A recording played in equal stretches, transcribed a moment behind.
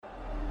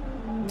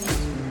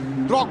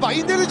Drogba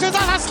indirdi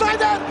ceza.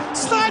 Snyder.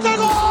 Snyder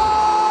gol!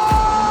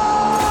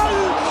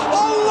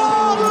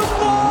 Allah'ım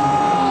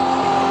gol!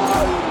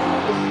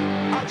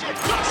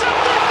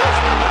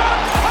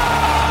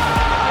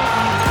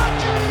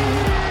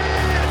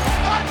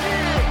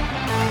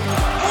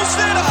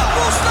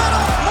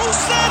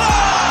 Muslera!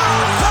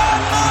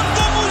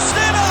 Fernando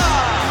Muslera!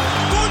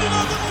 Golün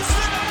adı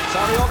Muslera!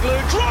 Sarıyoglu,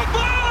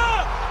 Drogba!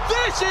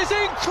 This is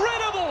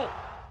incredible!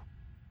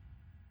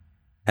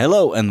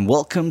 Hello and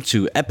welcome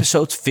to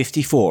episode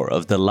 54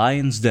 of The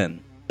Lion's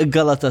Den, a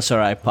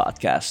Galatasaray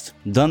podcast,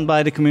 done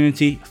by the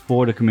community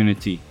for the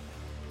community.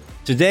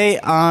 Today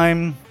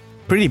I'm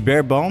pretty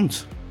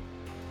bare-boned.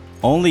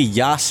 Only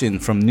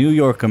Yasin from New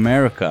York,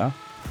 America,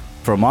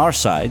 from our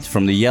side,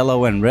 from the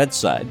yellow and red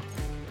side.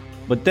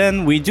 But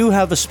then we do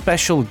have a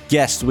special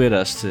guest with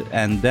us,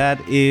 and that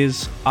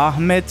is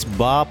Ahmet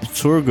Bob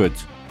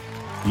Turgut.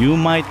 You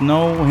might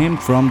know him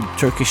from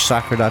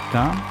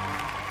TurkishSoccer.com,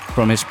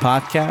 from his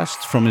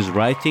podcast, from his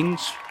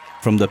writings,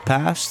 from the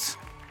past.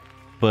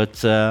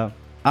 But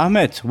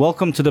Ahmet,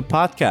 welcome to the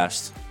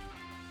podcast.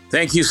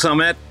 Thank you,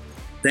 Samet.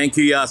 Thank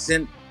you,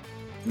 Yasin.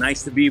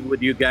 Nice to be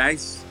with you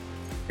guys.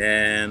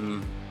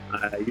 And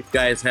you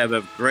guys have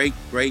a great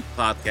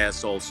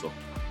podcast also.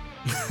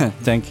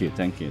 Thank you.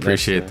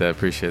 Appreciate that.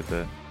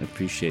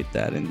 Appreciate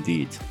that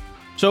indeed.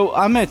 So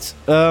Ahmet,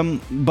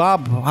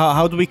 Bob,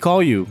 how do we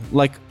call you?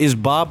 Like, is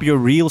Bob your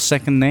real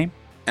second name?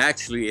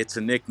 Actually, it's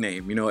a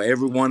nickname. You know,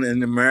 everyone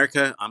in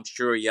America, I'm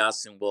sure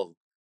Yasin will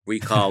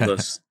recall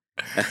this.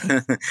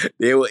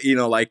 They were,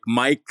 like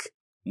Mike.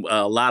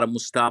 A lot of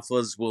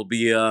Mustafas will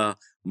be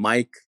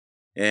Mike,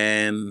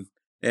 and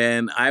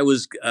I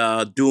was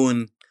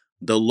doing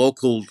the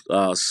local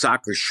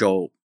soccer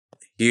show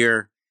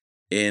here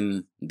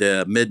in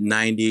the mid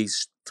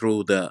 '90s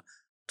through the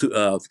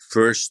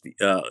first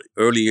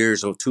early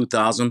years of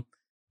 2000.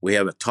 We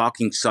have a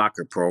talking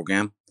soccer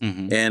program,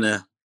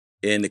 and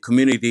in the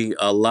community,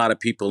 a lot of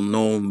people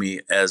know me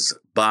as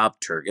Bob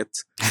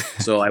Turgut.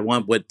 So I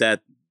went with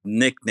that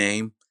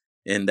nickname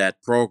in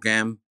that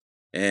program,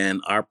 and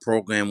our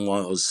program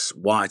was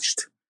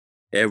watched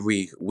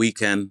every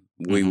weekend.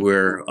 We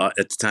were,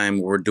 at the time,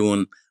 we were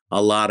doing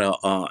a lot of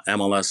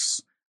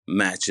MLS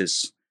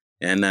matches,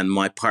 and then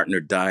my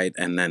partner died,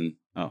 and then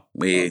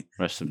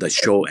the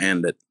show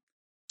ended.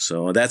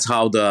 So that's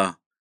how the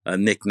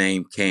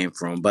nickname came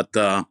from. But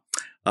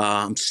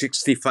I'm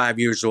 65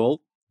 years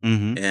old.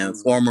 And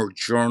former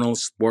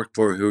journalist, worked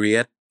for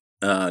Hürriyet,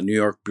 New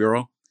York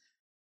bureau,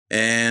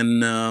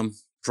 and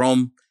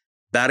from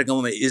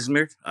Bergama,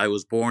 Izmir. I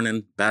was born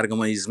in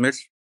Bergama, Izmir,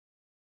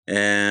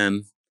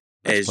 and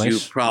as you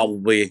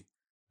probably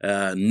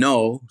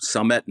know,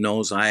 Samet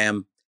knows, I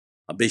am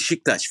a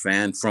Beşiktaş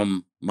fan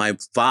from my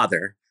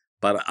father,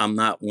 but I'm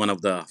not one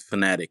of the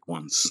fanatic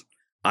ones.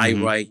 I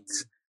write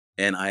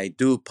and I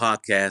do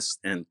podcasts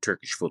and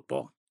Turkish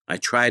football. I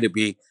try to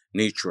be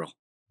neutral.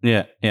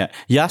 Yeah.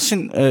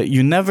 Yasin,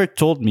 you never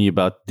told me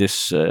about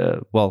this,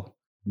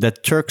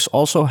 that Turks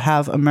also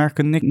have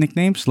American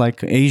nicknames,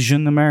 like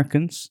Asian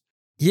Americans.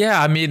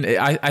 Yeah, I mean,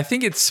 I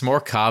think it's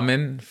more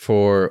common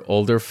for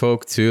older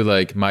folk too,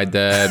 like my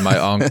dad, my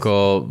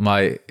uncle,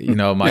 my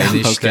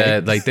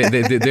Enişte, like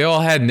they all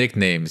had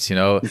nicknames,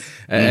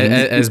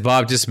 As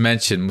Bob just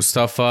mentioned,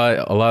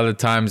 Mustafa a lot of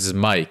times is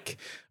Mike.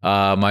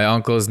 My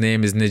uncle's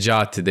name is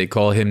Necati. They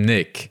call him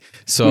Nick.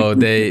 So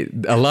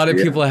a lot of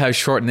people have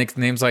short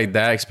nicknames like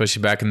that,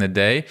 especially back in the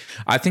day.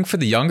 I think for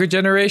the younger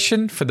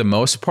generation, for the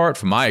most part,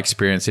 from my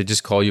experience, they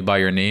just call you by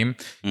your name.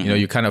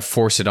 You kind of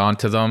force it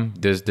onto them.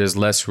 There's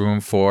less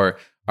room for,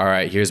 all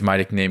right, here's my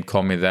nickname,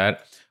 call me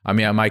that. I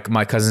mean, my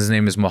cousin's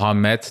name is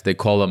Mohammed. They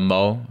call him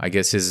Mo. I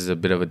guess his is a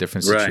bit of a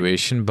different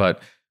situation,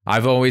 but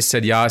I've always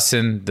said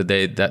Yasin.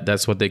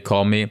 That's what they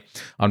call me.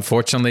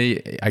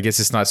 Unfortunately, I guess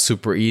it's not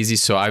super easy.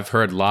 So I've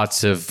heard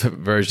lots of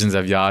versions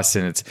of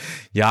Yasin. It's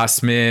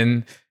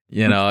Yasmin,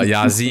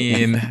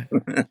 Yazin.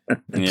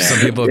 Some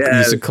people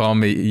used to call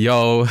me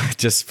Yo,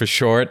 just for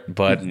short,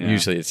 but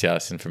usually it's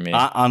Yasin for me.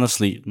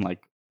 Honestly,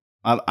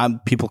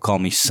 people call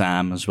me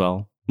Sam as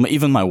well.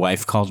 Even my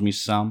wife calls me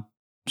Sam.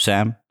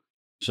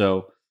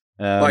 So,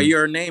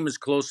 your name is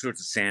closer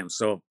to Sam,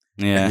 so.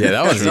 Yeah,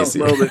 that was easy.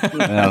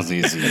 That was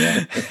easy,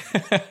 yeah.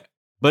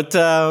 But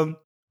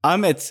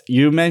Ahmet,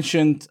 you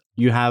mentioned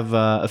you have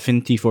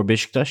affinity for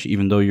Beşiktaş,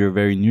 even though you're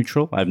very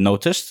neutral. I've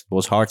noticed. It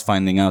was hard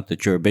finding out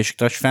that you're a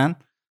Beşiktaş fan,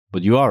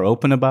 but you are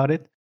open about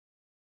it.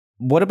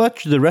 What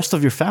about the rest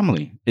of your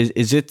family?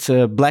 Is it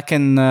black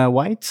and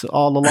white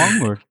all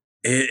along? Or?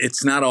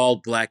 It's not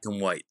all black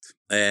and white.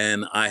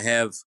 And I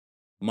have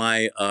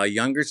my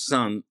younger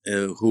son,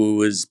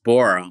 who is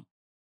Bora,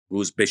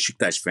 who's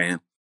Beşiktaş fan.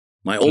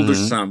 My older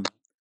son,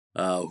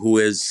 who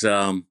is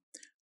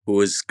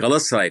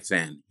Galatasaray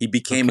fan. He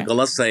became a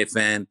Galatasaray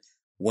fan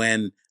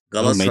when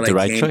Galatasaray made the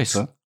right choice,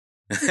 huh?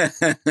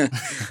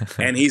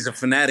 And he's a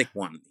fanatic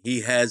one.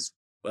 He has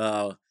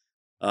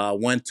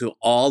went to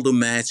all the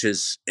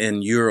matches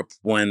in Europe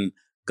when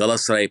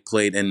Galatasaray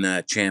played in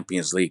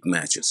Champions League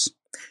matches.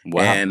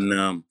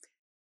 Wow.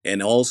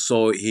 And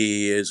also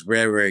he is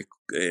very, very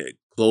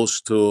close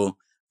to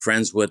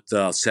friends with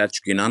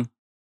Selçuk Yunan.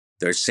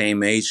 They're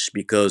same age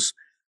because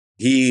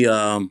he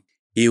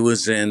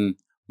was in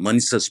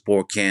Manisa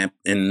Sport Camp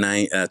in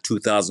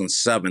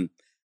 2007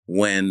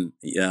 when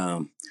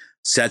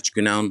Selçuk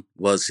Yunan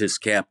was his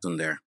captain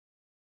there.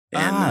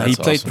 And he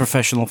played awesome.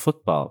 professional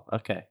football.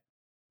 Okay.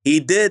 he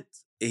did.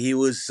 He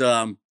was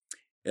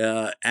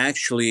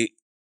actually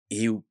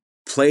he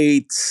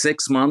played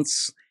 6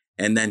 months,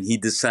 and then he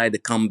decided to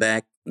come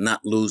back,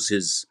 not lose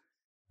his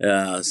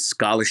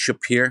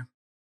scholarship here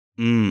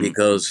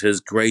because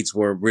his grades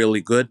were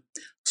really good.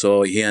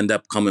 So he ended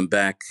up coming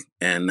back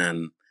and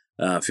then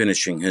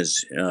finishing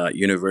his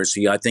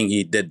university. I think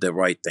he did the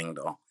right thing,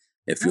 though.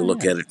 If you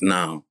look at it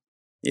now,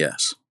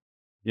 yes.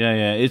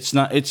 Yeah. It's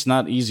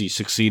not easy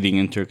succeeding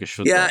in Turkish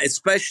football. Yeah,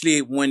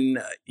 especially when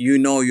you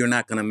know you're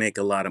not going to make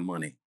a lot of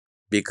money,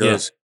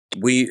 because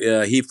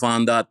he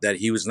found out that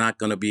he was not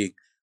going to be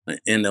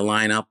in the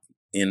lineup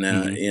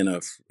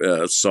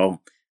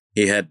so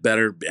he had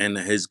better, and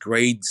his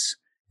grades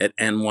at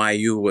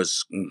NYU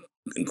was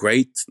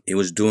great. He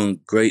was doing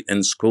great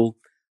in school,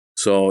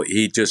 so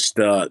he just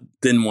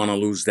didn't want to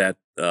lose that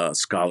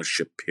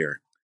scholarship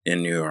here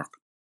in New York.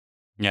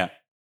 Yeah.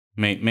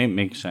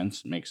 Makes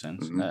sense. Makes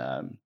sense.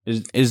 Mhm.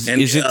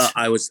 Is it?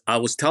 I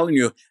was telling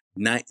you,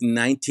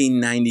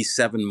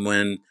 1997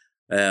 when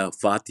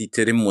Fatih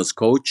Terim was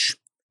coach,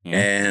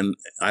 and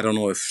I don't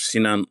know if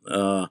Sinan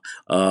or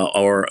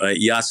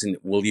Yasin,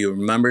 will you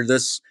remember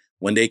this,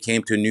 when they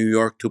came to New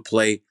York to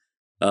play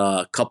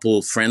a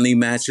couple friendly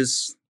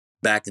matches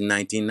back in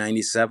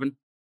 1997?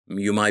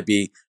 You might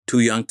be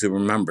too young to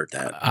remember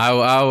that.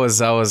 I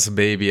was a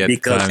baby at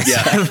Because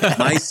the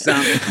time.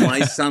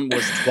 my son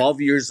was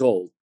 12 years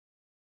old,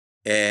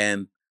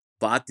 and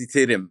Fatih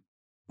Terim,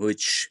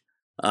 which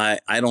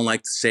I don't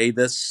like to say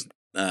this,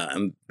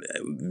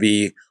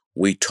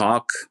 we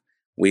talk,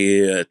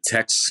 we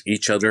text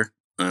each other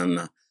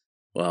on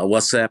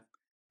WhatsApp.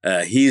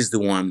 He's the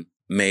one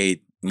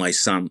made my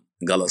son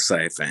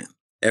Galatasaray fan.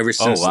 Ever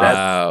since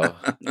wow.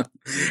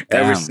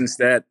 ever since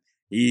that,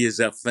 he is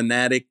a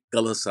fanatic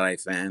Galatasaray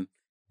fan,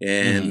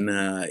 and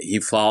he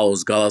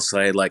follows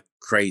Galatasaray like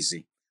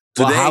crazy.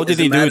 Well, how did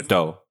he do it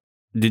though?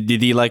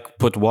 Did he like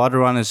put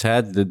water on his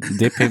head,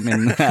 dip him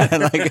in?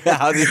 Like,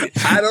 how did he...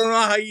 I don't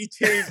know how he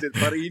changed it,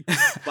 but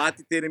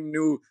Fatih Terim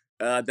knew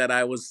that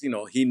I was,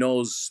 he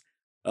knows.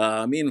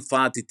 Me and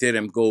Fatih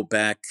Terim go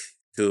back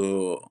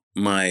to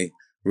my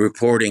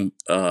reporting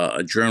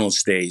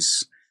journalist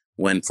days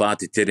when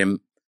Fatih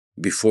Terim,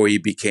 before he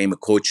became a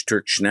coach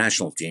Turkish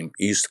national team,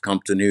 he used to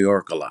come to New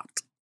York a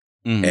lot.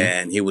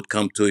 And he would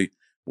come to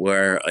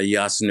where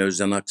Yasin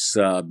Özanak's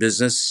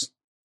business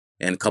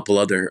and a couple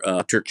other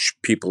Turkish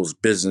people's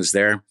business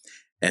there.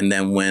 And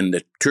then when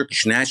the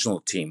Turkish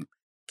national team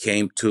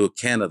came to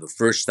Canada,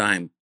 first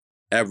time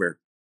ever,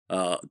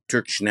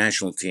 Turkish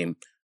national team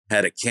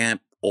had a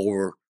camp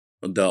over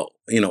the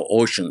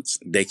oceans.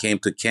 They came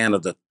to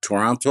Canada,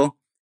 Toronto.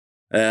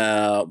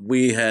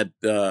 We had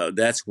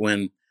that's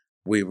when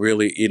we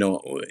really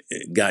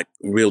got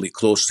really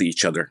close to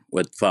each other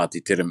with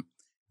Fatih Terim.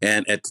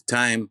 And at the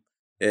time,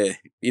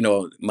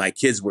 my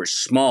kids were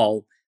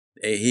small.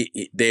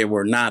 They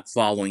were not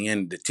following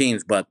any of the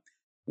teams, but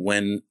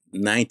when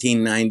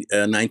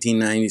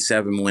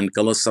 1997, when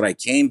Galatasaray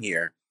came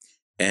here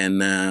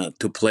and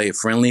to play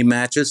friendly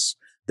matches,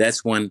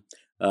 that's when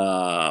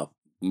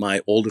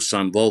my older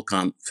son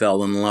Volkan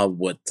fell in love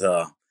with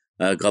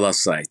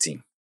Galatasaray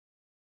team.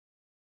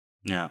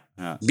 Yeah.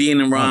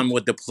 Being around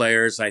with the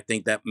players, I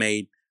think that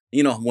made,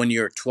 when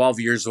you're 12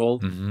 years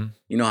old,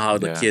 you know how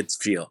the kids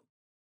feel.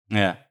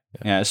 Yeah,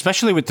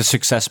 especially with the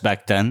success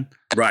back then.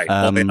 Right.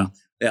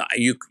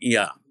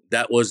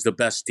 That was the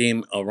best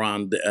team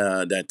around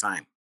that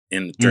time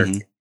in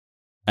Turkey.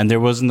 And there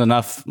wasn't a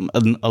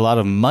lot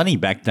of money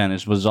back then.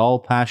 It was all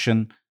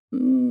passion.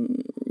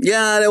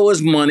 Yeah, there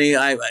was money.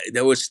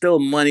 There was still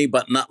money,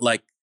 but not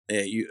like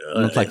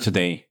not like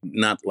today.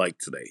 Not like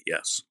today.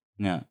 Yes.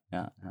 Yeah.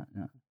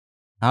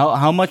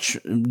 How much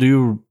do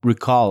you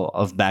recall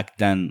of back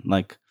then?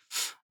 Like,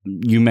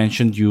 you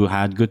mentioned you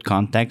had good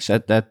contacts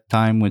at that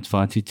time with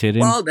Fatih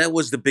Terim. Well, that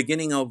was the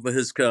beginning of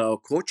his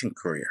coaching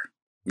career.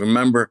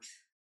 Remember,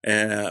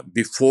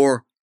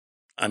 before,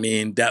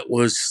 that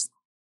was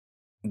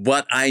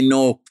what I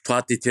know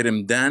Fatih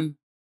Terim then.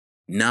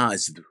 Now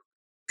is a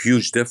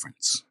huge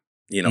difference.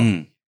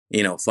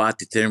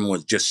 Fatih Terim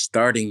was just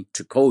starting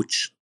to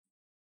coach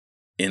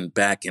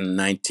back in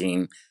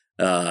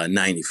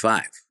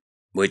 1995,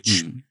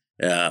 which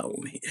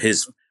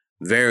his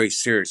very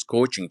serious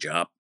coaching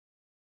job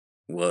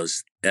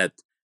was at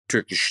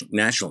Turkish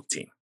national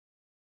team.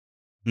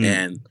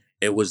 And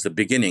it was the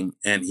beginning,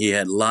 and he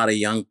had a lot of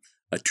young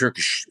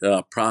Turkish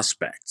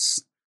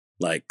prospects.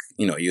 Like,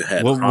 you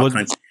had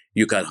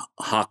you got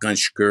Hakan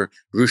Şükür,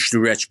 Rüştü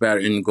Reçber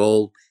in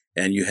goal,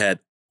 and you had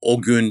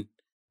Ogün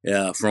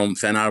from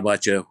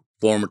Fenerbahçe,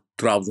 former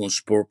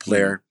Trabzonspor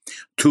player,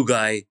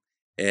 Tugay,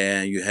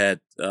 and you had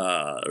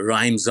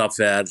Rahim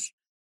Zafer.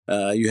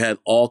 You had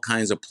all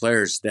kinds of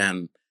players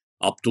then.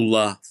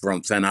 Abdullah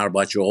from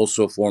Fenerbahçe,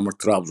 also former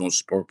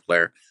Trabzonspor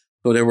player.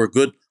 So there were a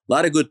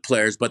lot of good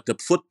players, but the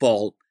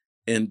football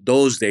in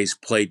those days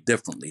played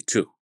differently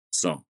too.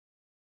 So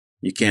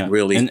you can't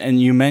really.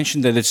 And you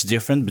mentioned that it's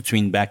different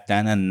between back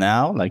then and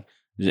now. Like,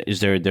 is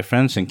there a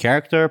difference in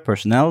character,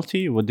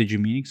 personality? What did you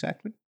mean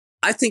exactly?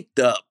 I think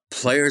the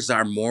players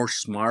are more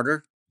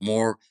smarter,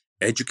 more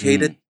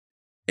educated.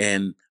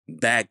 And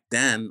back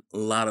then, a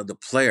lot of the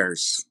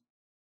players,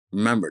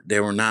 remember, they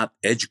were not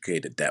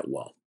educated that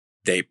well.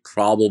 They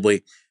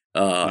probably,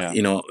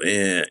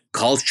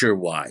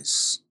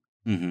 culture-wise,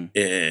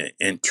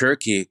 in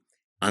Turkey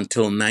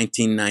until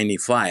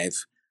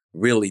 1995,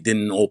 really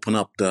didn't open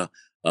up the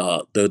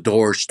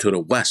doors to the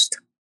West.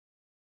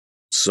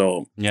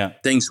 So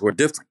things were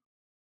different.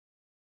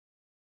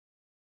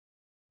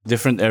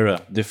 Different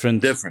era,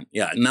 different.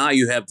 Yeah. Now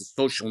you have the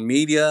social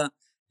media,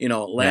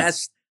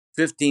 last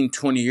 15,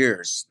 20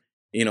 years,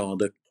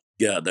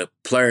 the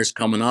players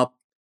coming up,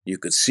 you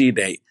could see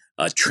they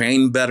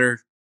train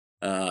better.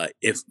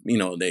 If,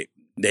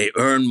 they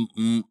earn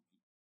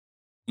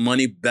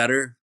money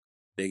better,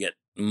 they get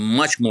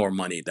much more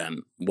money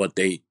than what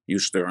they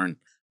used to earn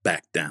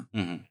back then.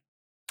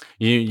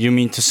 You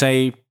mean to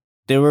say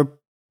they were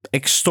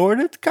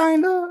extorted,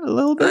 kind of, a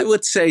little bit? I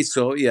would say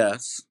so,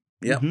 yes.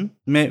 Yeah.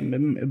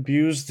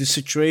 Abuse the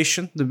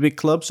situation, the big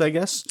clubs, I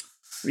guess.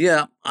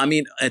 Yeah. I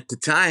mean, at the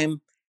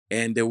time,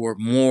 and there were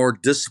more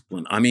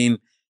discipline. I mean,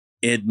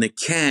 in the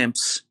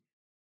camps,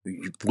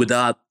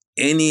 without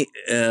anything,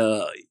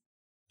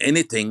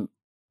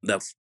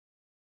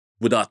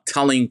 without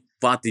telling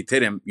Fatih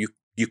Terim,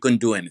 you couldn't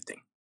do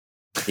anything.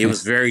 He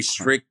was very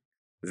strict,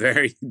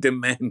 very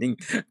demanding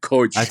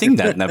coach. I think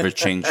that never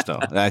changed, though.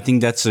 I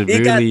think that's a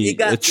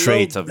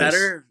trait of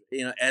better,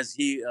 as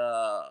the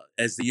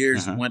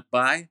years went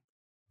by.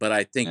 But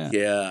I think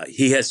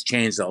he has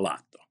changed a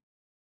lot,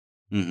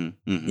 though.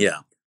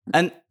 Yeah.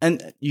 And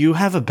you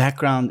have a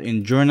background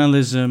in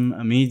journalism,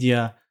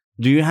 media.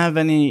 Do you have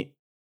any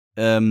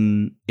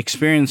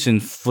experience in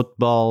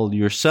football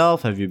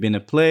yourself? Have you been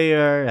a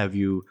player? Have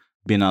you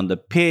been on the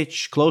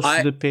pitch, close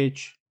to the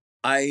pitch?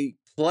 I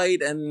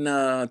played in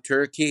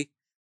Turkey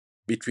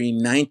between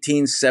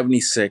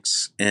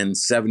 1976 and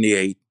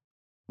 78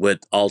 with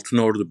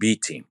Altınordu B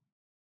team.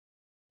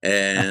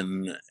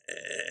 And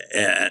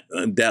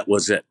that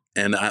was it.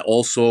 And I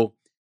also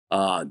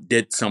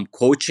did some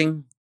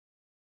coaching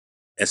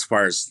as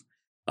far as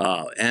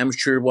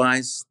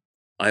amateur-wise.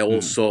 I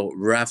also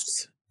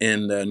refed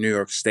in the New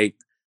York State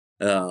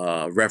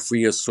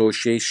Referee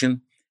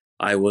Association.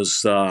 I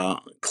was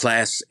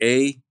Class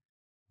A.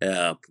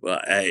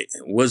 I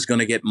was going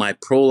to get my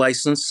pro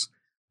license,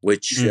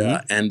 which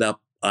I end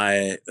up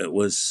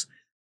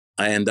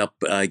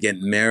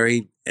getting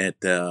married at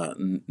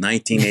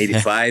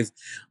 1985.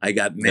 I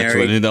got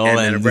married, and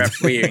then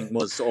refereeing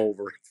was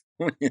over.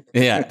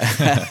 Yeah.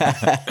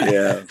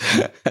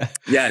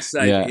 Yes.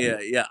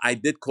 I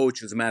did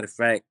coach. As a matter of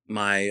fact,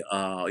 my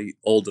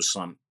older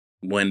son,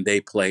 when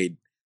they played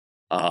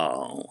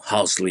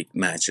house league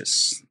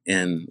matches.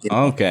 And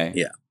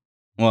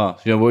Well,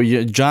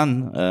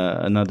 John,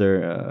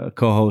 another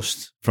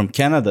co-host from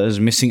Canada, is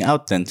missing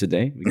out then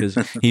today because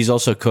he's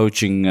also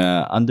coaching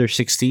under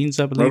 16s,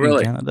 I believe, in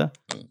Canada.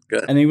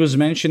 Good. And he was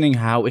mentioning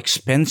how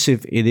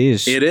expensive it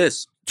is. It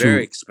is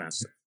very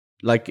expensive.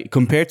 Like,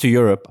 compared to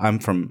Europe, I'm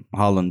from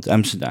Holland,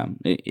 Amsterdam.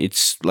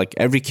 It's like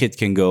every kid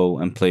can go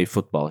and play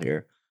football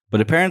here. But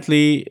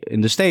apparently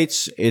in the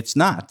States, it's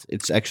not.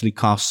 It actually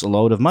costs a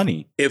load of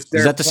money. Is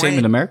that the same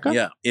in America?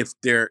 Yeah. If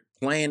they're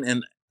playing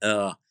in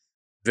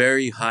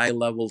very high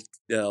level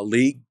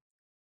league,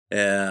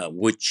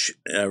 which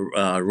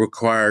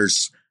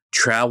requires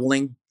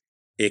traveling,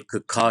 it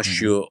could cost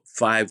you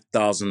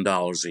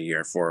 $5,000 a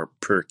year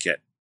per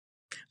kid.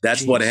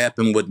 That's what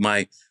happened with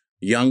my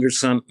younger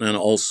son and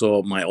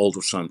also my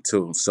older son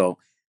too. So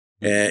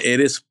it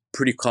is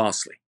pretty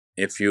costly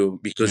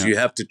because you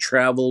have to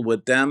travel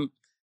with them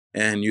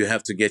and you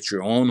have to get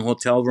your own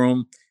hotel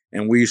room.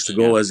 And we used to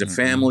go as a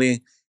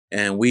family,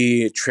 and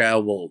we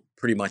traveled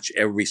pretty much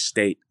every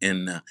state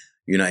in the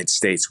United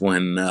States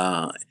when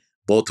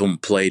both of them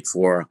played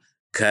for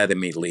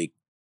Academy League.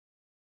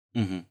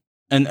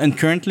 And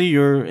currently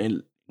you're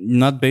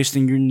not based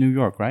in New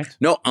York, right?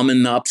 No, I'm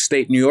in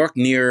upstate New York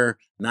near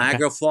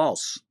Niagara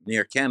Falls,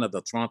 near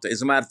Canada, Toronto.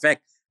 As a matter of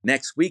fact,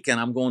 next weekend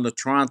I'm going to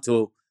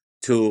Toronto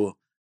to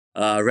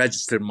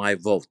register my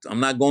vote. I'm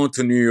not going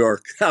to New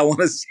York. I want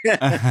to see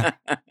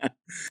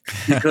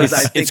because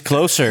I think it's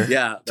closer.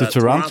 To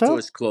Toronto. Toronto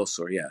is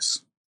closer.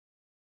 Yes.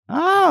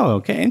 Oh,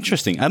 okay,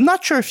 interesting. I'm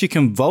not sure if you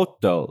can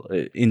vote though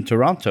in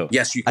Toronto.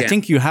 Yes, you can. I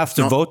think you have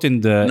to vote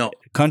in the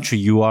country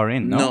you are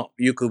in. No,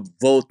 you could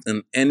vote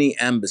in any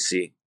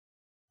embassy.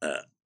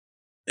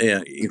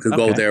 You could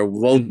go there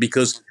vote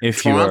because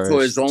Toronto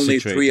is only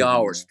 3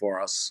 hours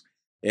for us,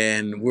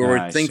 and we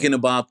were thinking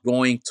about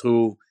going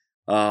to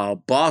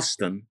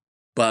Boston,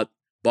 but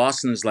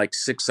Boston is like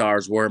 6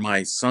 hours where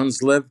my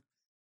sons live,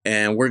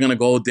 and we're gonna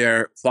go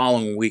there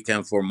following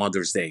weekend for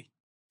Mother's Day.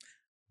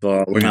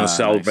 So we're gonna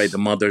celebrate the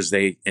Mother's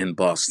Day in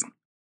Boston.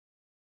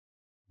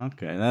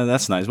 Okay,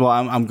 that's nice. Well,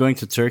 I'm going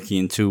to Turkey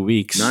in 2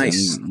 weeks.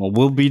 Nice. And, well,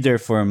 we'll be there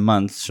for a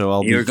month, so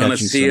I'll You're be gonna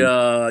catching see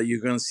some.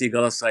 you're gonna see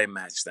Galatasaray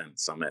match then,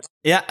 Samet.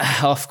 Yeah,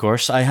 of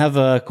course. I have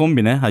a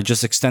combine. I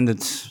just extended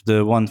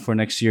the one for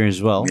next year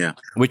as well. Yeah.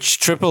 Which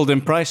tripled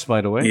in price,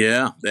 by the way.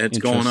 Yeah, that's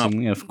going up.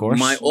 Interestingly, of course.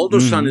 My older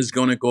son is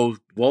going to go.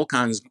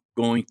 Volkan's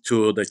going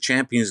to the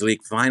Champions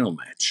League final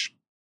match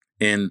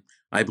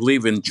I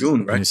believe in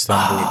June, right?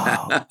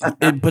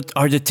 But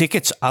are the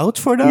tickets out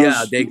for those?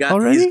 Yeah,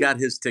 already? He's got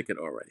his ticket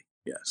already.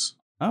 Yes.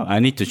 Oh, I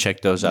need to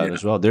check those out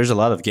as well. There's a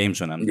lot of games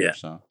when I'm there. Yeah.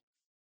 So,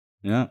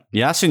 yeah.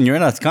 Yasin, you're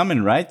not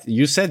coming, right?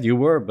 You said you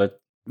were,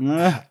 but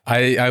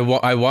I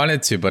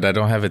wanted to, but I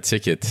don't have a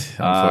ticket,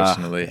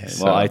 unfortunately.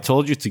 Well, I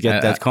told you to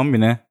get that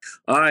combine.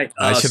 All right,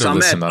 I should have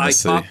listened, Samet, I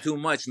honestly. talked too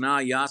much. Now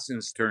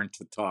Yasin's turn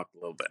to talk a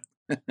little bit.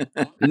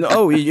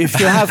 No, if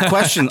you have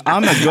questions,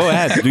 Ahmet, go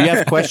ahead. Do you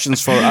have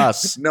questions for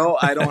us? No,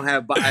 I don't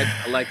have. But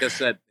like I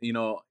said,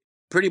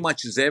 pretty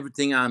much is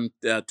everything on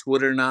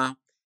Twitter now,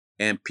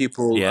 and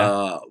people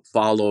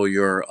follow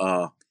your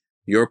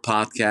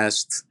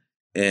podcast,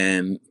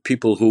 and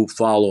people who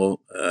follow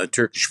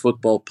Turkish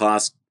football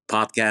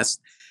podcast.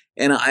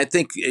 And I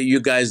think you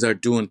guys are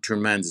doing a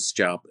tremendous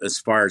job as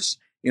far as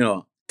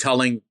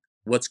telling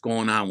what's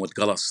going on with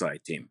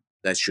Galatasaray team.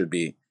 That should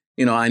be,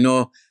 I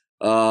know.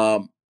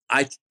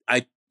 I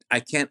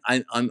can't.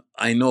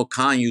 I know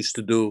Khan used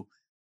to do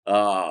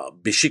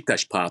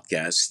Beşiktaş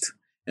podcast,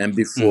 and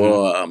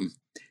before,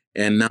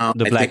 and now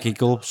the Black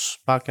Eagles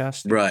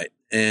podcast, right?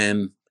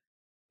 And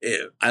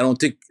I don't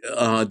think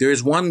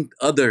there's one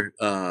other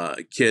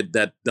kid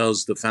that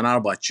does the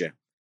Fenerbahçe,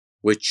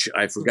 which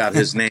I forgot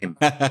his name.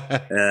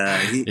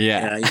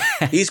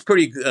 He's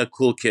pretty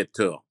cool kid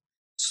too.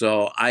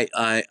 So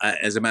I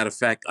as a matter of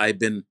fact, I've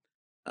been.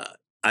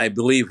 I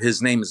believe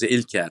his name is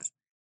Ilker.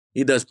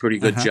 He does pretty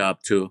good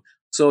job too.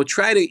 So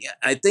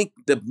I think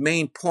the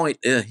main point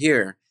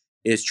here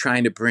is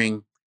trying to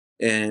bring,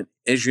 and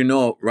as you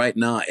know, right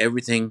now,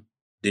 everything,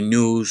 the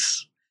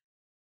news,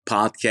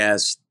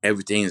 podcast,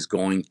 everything is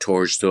going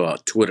towards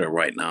Twitter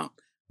right now,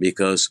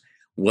 because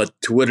what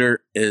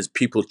Twitter is,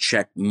 people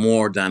check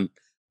more than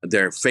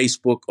their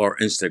Facebook or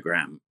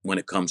Instagram when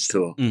it comes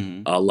to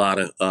a lot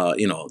of,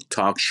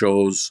 talk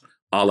shows,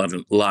 a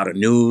lot of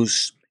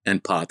news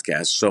and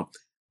podcasts. So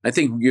I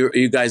think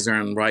you guys are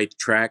on the right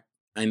track.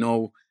 I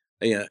know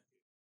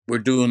we're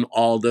doing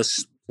all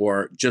this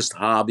for just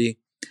hobby,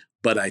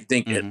 but I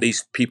think at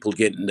least people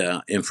getting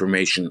the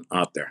information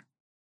out there.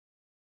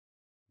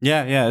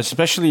 Yeah.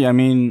 Especially,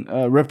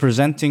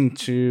 representing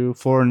to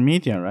foreign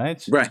media,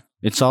 right? Right.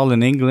 It's all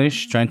in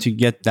English, trying to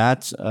get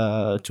that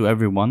to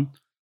everyone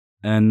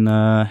and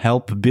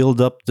help build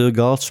up the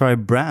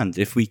Galatasaray brand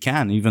if we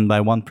can, even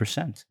by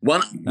 1%.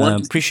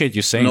 Appreciate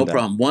you saying that. No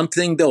problem. One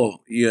thing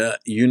though,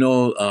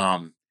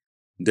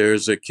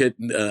 there's a kid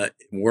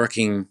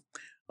working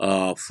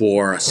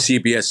for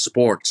CBS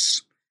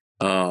Sports,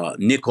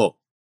 Nico.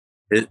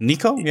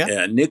 Nico, yeah?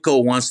 Yeah, Nico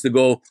wants to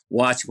go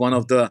watch one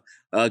of the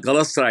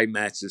Galatasaray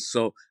matches.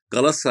 So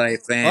Galatasaray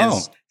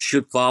fans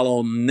should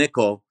follow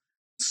Nico.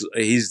 So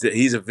he's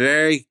a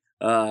very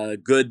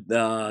good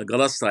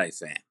Galatasaray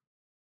fan.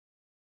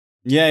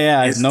 Yeah,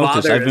 I've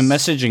noticed. I've been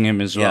messaging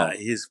him as well. Yeah,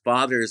 his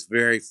father is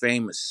very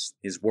famous.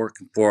 He's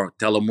working for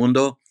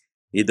Telemundo.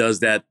 He does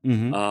that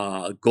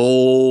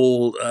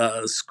goal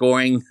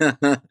scoring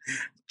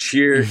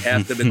cheer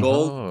after the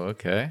goal. Oh,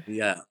 okay.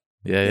 Yeah.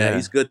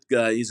 He's good.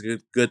 He's a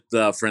good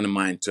friend of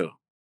mine too.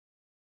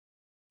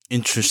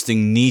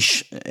 Interesting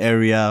niche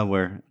area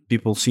where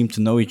people seem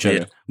to know each other.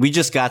 Yeah. We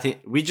just got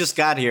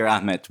here,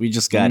 Ahmet. We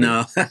just got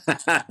here.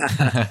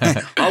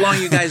 How long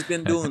you guys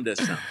been doing this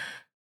now?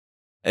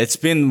 It's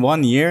been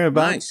 1 year,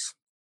 about Nice.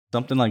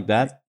 something like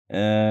that. We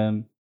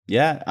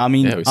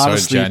started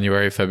honestly,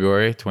 January,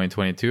 February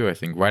 2022, I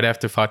think, right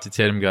after Fatih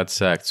Terim got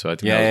sacked. So I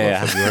think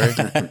that was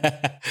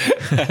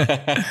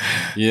February.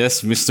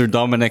 Yes, Mr.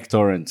 Dominic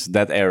Torrent,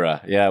 that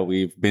era. Yeah,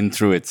 we've been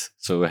through it.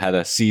 So we had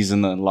a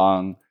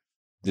season-long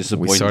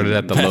disappointment. We started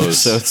at the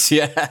lows. Episodes.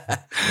 Yeah.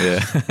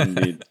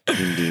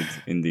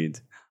 Indeed.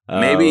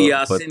 Maybe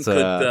Yasin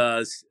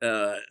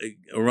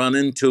could run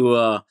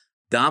into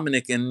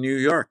Dominic in New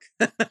York.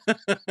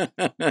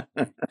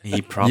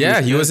 He probably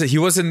he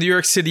was in New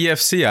York City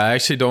FC. I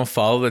actually don't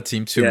follow the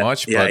team too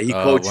much, but he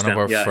coached one them.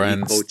 of our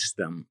friends he coached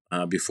them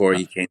before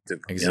he came to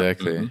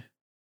exactly.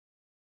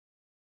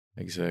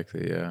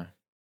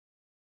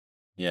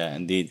 Yeah,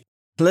 indeed.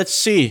 Let's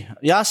see,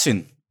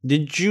 Yasin,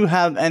 did you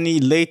have any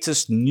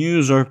latest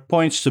news or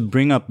points to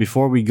bring up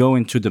before we go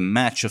into the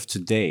match of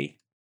today?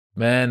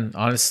 Man,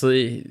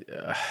 honestly,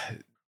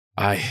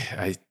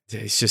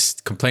 it's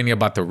just complaining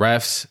about the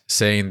refs,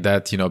 saying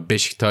that,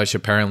 Beşiktaş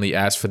apparently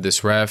asked for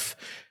this ref.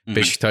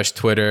 Beşiktaş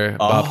Twitter,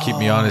 Bob, keep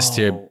me honest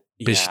here.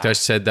 Beşiktaş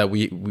said that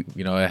we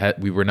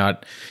were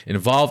not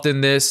involved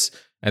in this.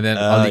 And then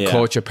Ali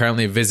Koç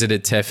apparently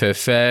visited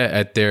TFF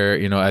at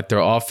their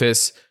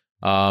office.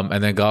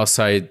 And then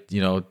Galatasaray,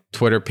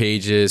 Twitter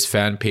pages,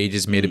 fan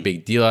pages made a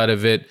big deal out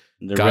of it.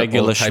 Got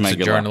all types of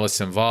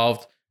journalists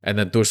involved. And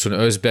then Dursun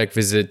Özbek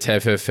visited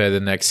TFF the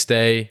next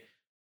day.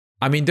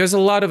 I mean, there's a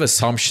lot of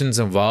assumptions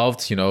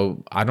involved. You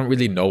know, I don't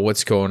really know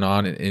what's going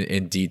on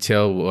in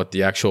detail, what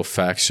the actual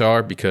facts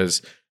are,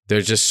 because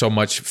there's just so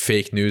much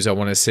fake news, I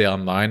want to say,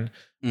 online.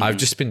 I've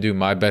just been doing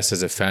my best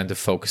as a fan to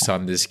focus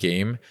on this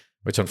game,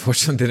 which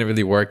unfortunately didn't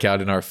really work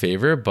out in our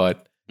favor.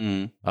 But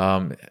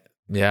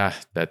yeah,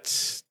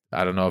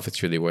 I don't know if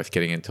it's really worth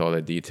getting into all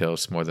the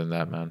details more than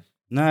that, man.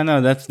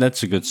 No,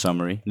 that's a good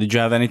summary. Did you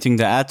have anything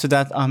to add to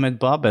that, Ahmet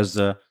Bob, as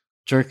the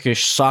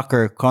Turkish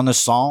soccer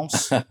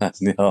connaissance?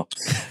 No.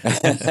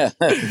 Yeah,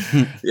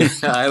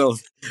 I don't.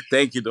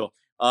 Thank you, though.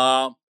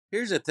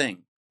 Here's the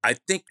thing. I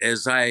think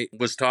as I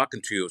was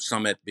talking to you,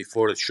 Samet,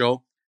 before the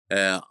show,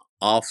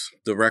 off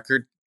the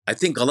record, I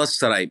think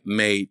Galatasaray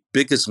made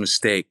biggest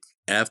mistake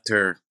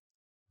after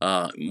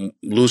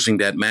losing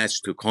that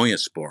match to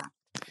Konyaspor.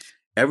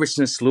 Ever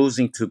since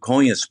losing to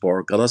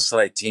Konyaspor,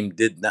 Galatasaray team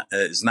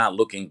is not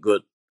looking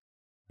good.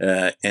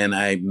 And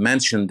I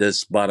mentioned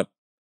this about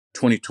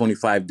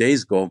 25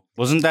 days ago.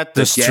 Wasn't that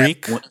the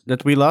streak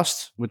that we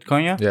lost with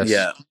Konya? Yes.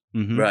 Yeah,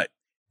 right.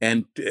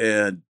 And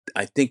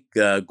I think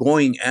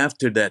going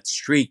after that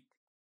streak,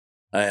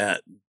 I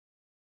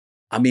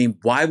mean,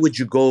 why would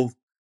you go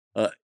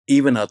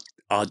even a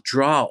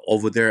draw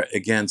over there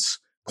against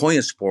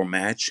Konyaspor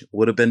match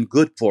would have been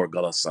good for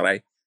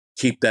Galatasaray.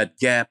 Keep that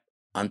gap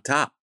on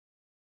top.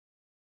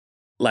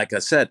 Like I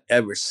said,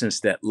 ever since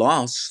that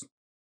loss,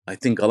 I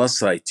think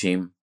Galatasaray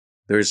team,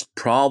 there's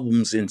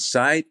problems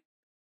inside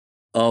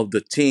of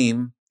the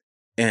team,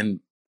 and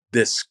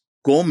this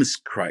Gomez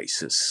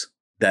crisis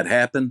that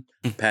happened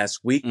past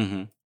week,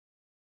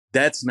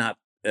 that's not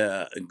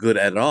good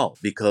at all,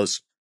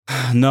 because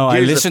no,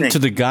 I listened to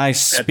the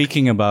guys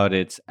speaking about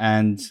it,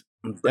 and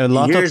a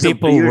lot of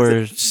people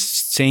were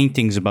saying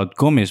things about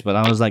Gomez, but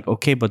I was like,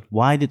 okay, but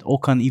why did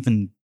Okan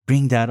even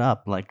bring that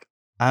up? Like,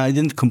 I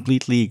didn't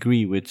completely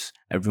agree with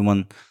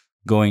everyone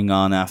going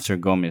on after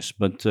Gomez,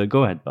 but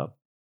go ahead, Bob.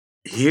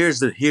 Here's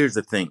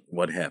the thing.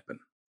 What happened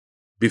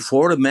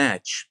before the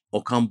match?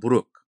 Okan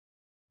Buruk,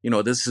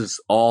 this is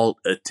all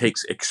it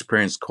takes.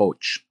 Experienced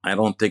coach. I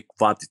don't think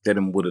Fatih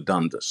Terim would have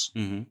done this.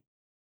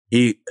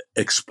 He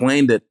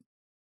explained it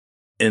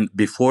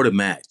before the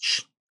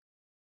match.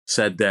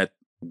 Said that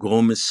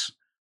Gomez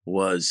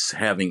was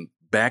having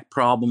back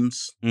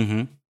problems.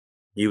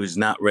 He was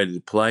not ready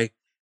to play.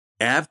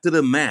 After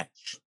the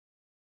match,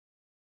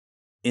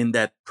 in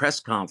that press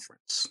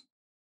conference,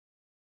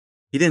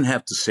 he didn't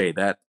have to say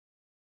that.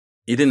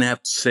 He didn't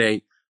have to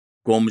say,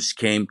 Gomez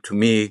came to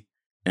me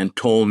and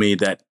told me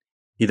that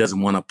he doesn't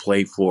want to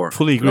play for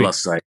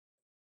Galatasaray.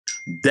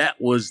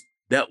 That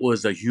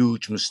was a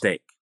huge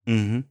mistake.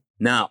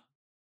 Now,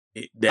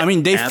 I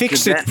mean, they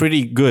fixed it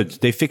pretty good.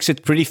 They fixed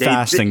it pretty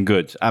fast and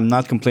good. I'm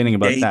not complaining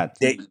about that.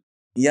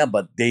 Yeah,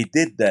 but they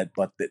did that.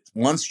 But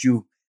once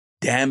you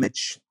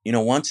damage,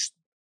 once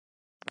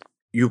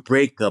you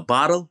break a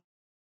bottle,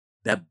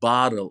 that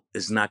bottle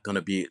is not going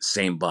to be the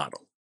same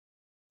bottle.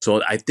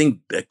 So I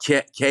think the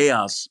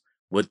chaos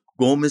with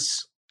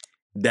Gomez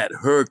that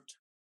hurt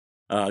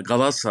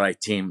Galatasaray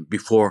team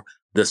before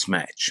this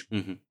match.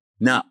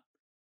 Now,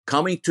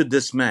 coming to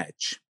this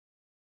match,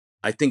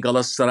 I think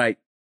Galatasaray,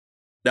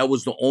 that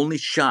was the only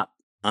shot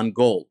on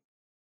goal,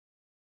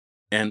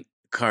 and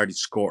Cardi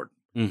scored.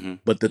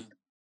 But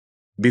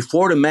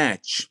before the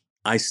match,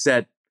 I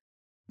said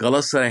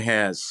Galatasaray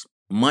has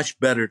much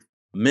better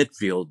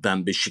midfield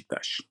than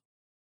Beşiktaş.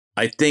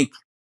 I think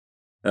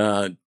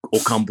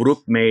Okan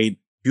Buruk made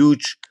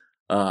huge,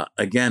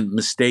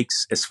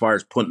 mistakes as far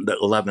as putting the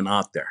 11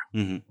 out there.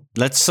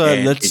 Let's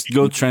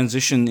go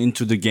transition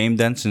into the game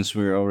then, since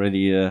we're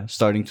already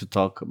starting to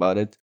talk about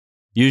it.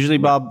 Usually,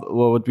 Bob,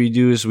 what we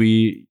do is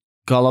we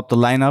call up the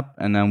lineup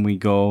and then we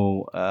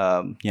go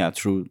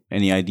through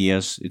any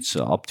ideas. It's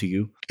up to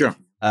you. Sure.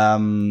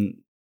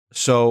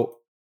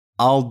 So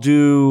I'll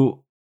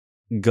do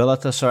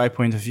Galatasaray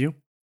point of view,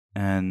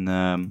 and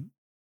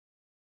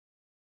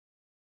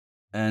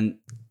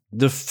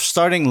the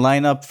starting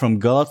lineup from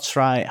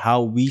Galatasaray,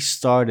 how we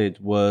started,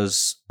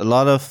 was a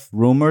lot of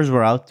rumors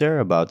were out there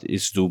about,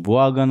 is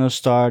Dubois gonna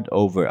start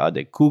over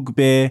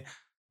Adekugbe?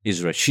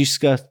 Is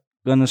Rashica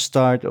gonna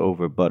start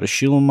over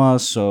Barış?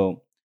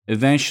 So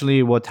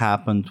eventually what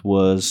happened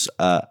was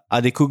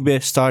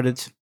Adekugbe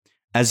started,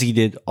 as he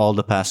did all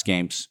the past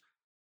games.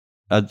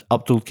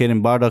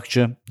 Abdülkerim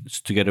Bardakçı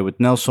together with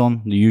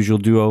Nelson, the usual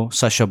duo.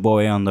 Sasha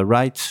Boye on the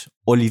right,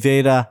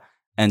 Oliveira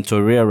and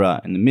Torreira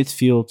in the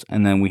midfield.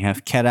 And then we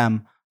have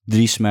Kerem,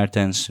 Dries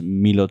Mertens,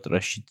 Milot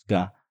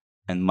Rashica,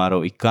 and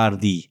Mauro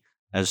Icardi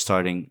as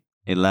starting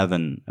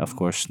 11. Of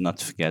course, not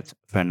to forget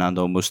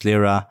Fernando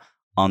Muslera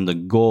on the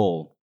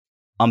goal.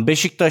 On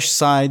Beşiktaş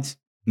side,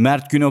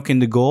 Mert Günok in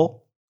the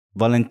goal,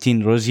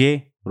 Valentin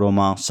Rosier,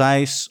 Romain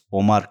Saiz,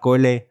 Omar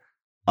Kole,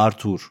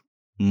 Artur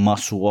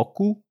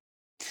Masuaku,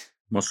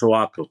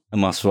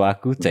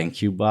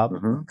 thank you, Bob.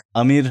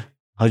 Amir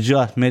Hacı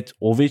Ahmet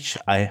Ovic,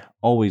 I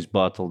always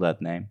bottle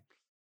that name.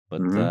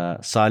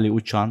 But Salih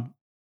Uçan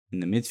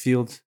in the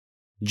midfield.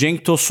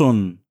 Cenk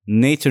Tosun,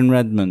 Nathan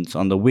Redmond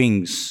on the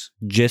wings,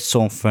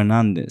 Jetson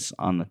Fernandez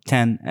on the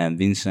 10, and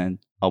Vincent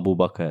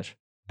Abubakar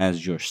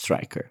as your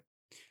striker.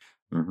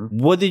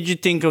 What did you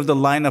think of the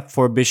lineup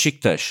for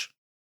Beşiktaş,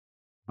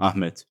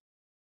 Ahmet?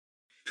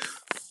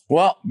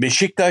 Well,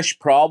 Beşiktaş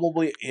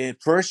probably in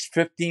first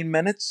 15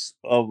 minutes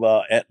of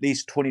at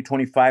least 20,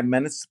 25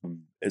 minutes,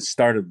 it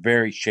started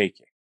very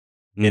shaky.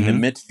 In the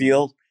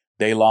midfield,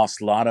 they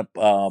lost a lot of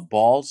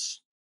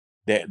balls.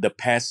 The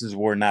passes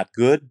were not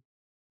good,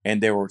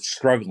 and they were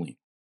struggling.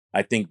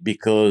 I think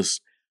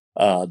because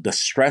the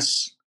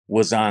stress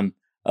was on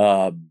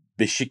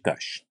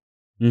Beşiktaş.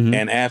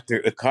 And after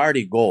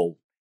Icardi goal,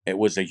 it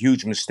was a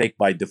huge mistake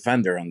by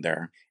defender on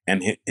there.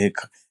 And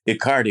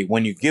Icardi,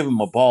 when you give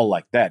him a ball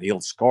like that,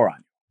 he'll score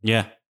on you.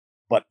 Yeah.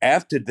 But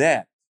after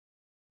that,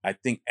 I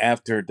think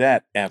after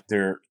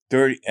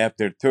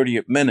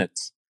 30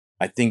 minutes,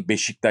 I think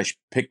Beşiktaş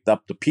picked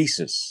up the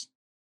pieces.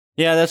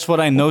 Yeah, that's what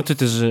I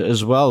noted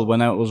as well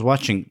when I was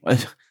watching.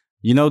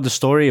 You know, the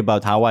story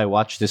about how I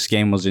watched this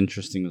game was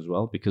interesting as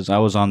well, because I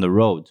was on the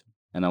road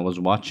and I was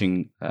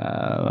watching,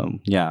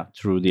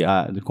 through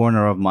the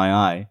corner of my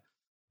eye.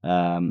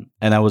 And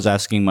I was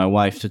asking my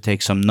wife to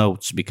take some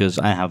notes because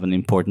I have an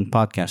important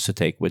podcast to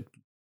take with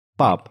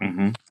Bob.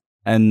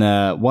 And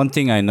one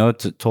thing I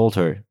told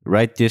her,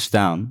 write this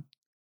down.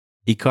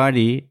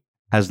 Icardi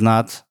has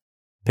not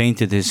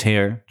painted his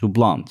hair to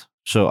blonde.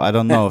 So I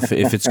don't know if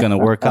it's going to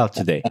work out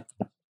today.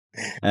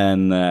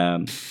 And,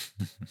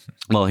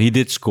 well, he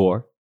did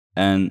score.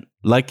 And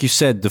like you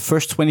said, the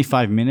first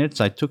 25 minutes,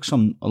 I took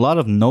a lot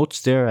of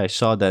notes there. I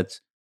saw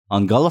that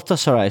on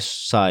Galatasaray's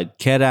side,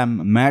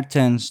 Kerem,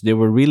 Mertens, they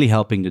were really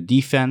helping the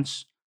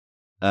defense.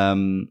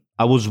 I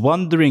was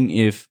wondering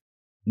if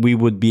we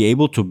would be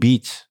able to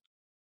beat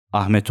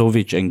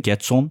Ahmetovic and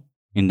Getson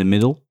in the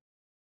middle.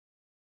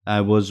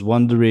 I was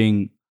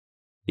wondering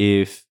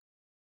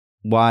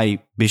why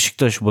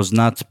Beşiktaş was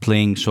not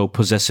playing so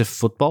possessive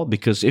football.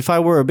 Because if I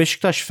were a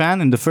Beşiktaş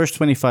fan in the first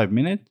 25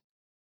 minutes,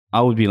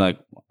 I would be like,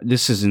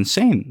 this is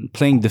insane.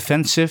 Playing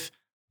defensive,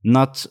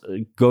 not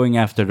going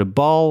after the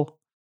ball.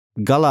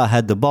 Gala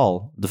had the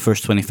ball the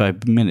first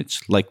 25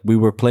 minutes. Like we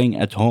were playing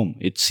at home,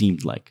 it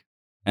seemed like.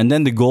 And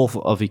then the goal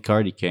of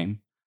Icardi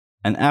came.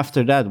 And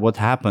after that, what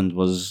happened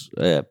was,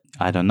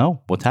 I don't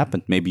know what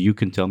happened. Maybe you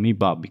can tell me,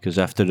 Bob, because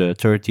after the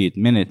 30th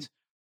minute,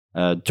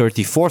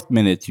 34th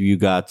minute, you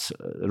got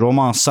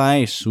Roman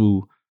Saiz,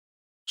 who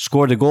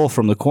scored a goal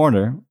from the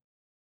corner,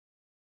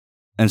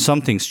 and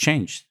something's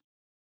changed.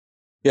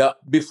 Yeah,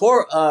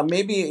 before,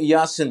 maybe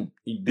Yasin,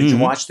 did you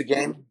watch the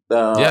game?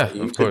 Yeah,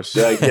 of course.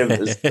 Give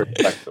his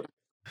perspective.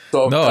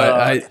 So, no,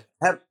 I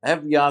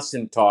have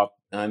Yasin talk.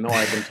 I know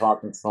I've been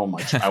talking so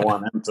much. I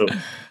want him to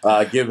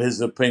give his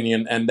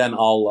opinion, and then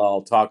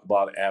I'll talk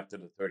about it after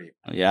the 30th.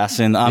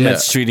 Yasin,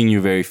 Ahmet's treating you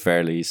very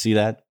fairly. You see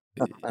that?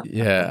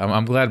 Yeah,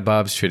 I'm glad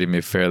Bob's treating me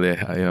fairly.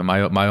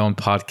 My own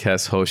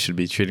podcast host should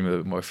be treating me a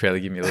little more fairly,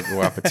 give me a little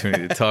more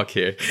opportunity to talk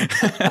here.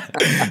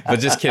 But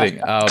just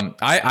kidding.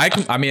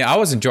 I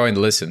was enjoying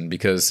the listen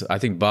because I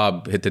think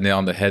Bob hit the nail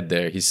on the head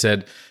there. He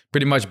said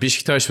pretty much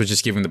Beşiktaş was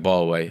just giving the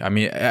ball away. I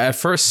mean, at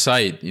first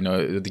sight,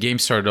 the game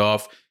started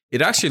off.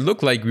 It actually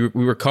looked like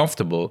we were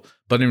comfortable,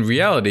 but in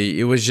reality,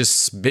 it was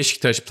just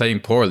Beşiktaş playing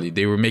poorly.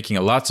 They were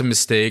making lots of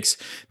mistakes.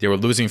 They were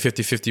losing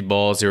 50-50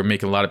 balls. They were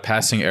making a lot of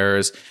passing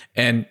errors.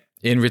 And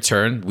in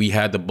return, we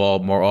had the ball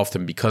more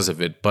often because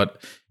of it.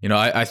 But,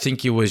 I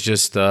think it was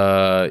just,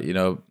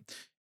 it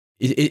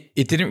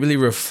didn't really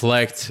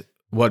reflect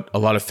what a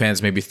lot of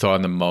fans maybe thought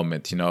in the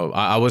moment.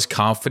 I was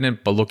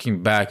confident, but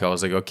looking back, I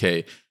was like,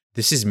 okay,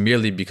 this is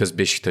merely because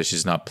Beşiktaş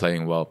is not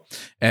playing well.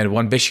 And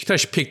when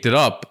Beşiktaş picked it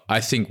up, I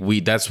think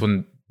that's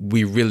when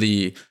we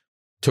really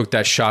took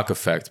that shock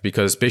effect,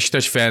 because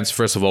Beşiktaş fans,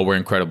 first of all, were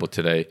incredible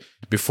today.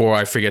 Before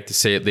I forget to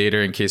say it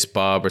later, in case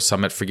Bob or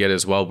Samet forget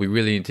as well, we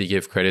really need to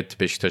give credit to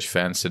Beşiktaş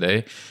fans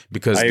today,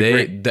 because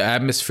the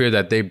atmosphere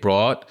that they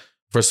brought,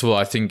 first of all,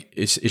 I think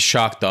it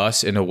shocked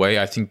us in a way.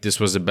 I think this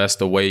was the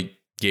best away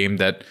game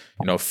that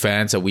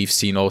fans that we've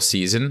seen all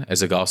season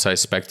as a Galatasaray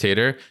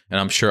spectator,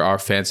 and I'm sure our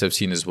fans have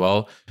seen as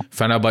well. We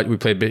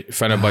played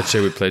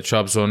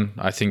Trabzon.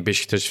 I think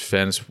Beşiktaş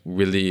fans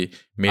really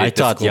made it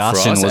difficult for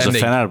us. I thought Yasin was a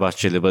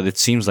Fenerbahçeli, but it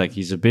seems like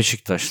he's a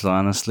Beşiktaşlı,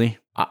 honestly.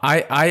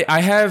 I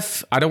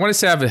don't want to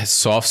say I have a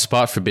soft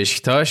spot for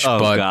Beşiktaş,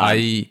 but God.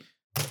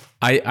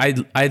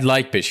 I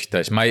like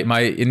Beşiktaş.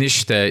 My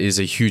enişte is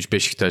a huge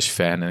Beşiktaş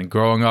fan, and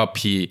growing up,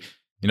 he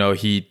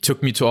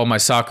took me to all my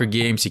soccer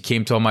games. He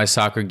came to all my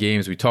soccer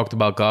games. We talked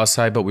about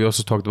Galatasaray, but we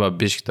also talked about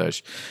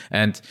Beşiktaş.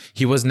 And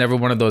he was never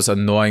one of those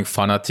annoying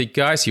fanatic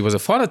guys. He was a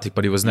fanatic,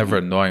 but he was never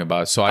annoying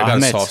about it. So I got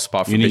a soft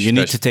spot for Beşiktaş. You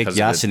need to take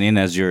Yasin in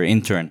as your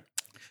intern.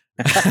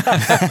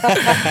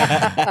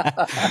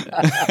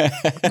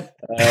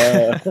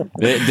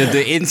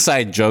 The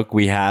inside joke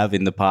we have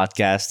in the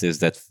podcast is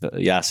that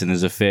Yasin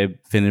is a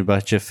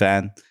Fenerbahçe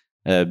fan.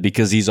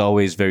 Because he's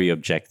always very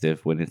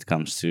objective when it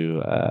comes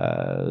to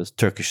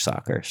Turkish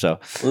soccer. So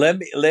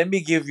let me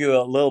give you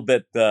a little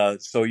bit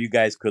so you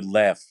guys could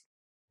laugh.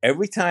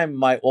 Every time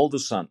my older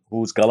son,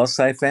 who's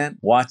Galatasaray fan,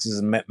 watches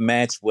a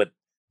match with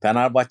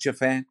Fenerbahçe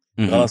fan,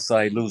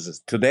 Galatasaray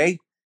loses. Today,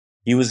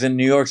 he was in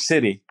New York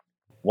City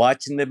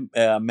watching the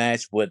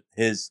match with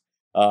his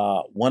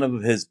one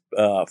of his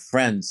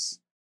friends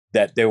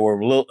that they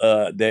were little.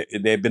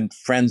 They've been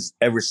friends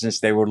ever since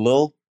they were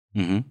little.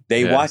 Mm-hmm.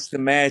 They Yeah. watched the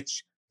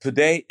match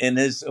today in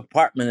his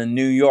apartment in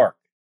New York,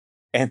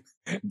 and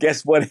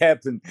guess what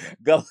happened?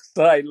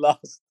 Galatasaray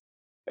lost.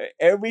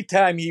 Every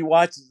time he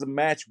watches the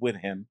match with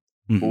him,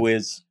 who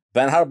is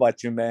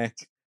Fenerbahçe man,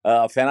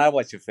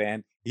 Fenerbahçe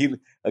fan,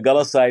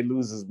 Galatasaray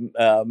loses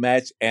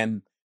match,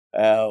 and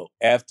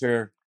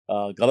after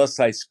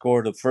Galatasaray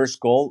scored the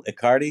first goal,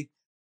 Icardi,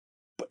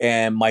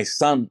 and my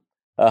son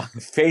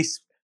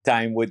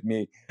FaceTime with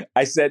me.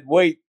 I said,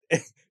 "Wait,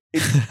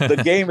 the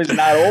game is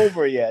not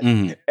over yet."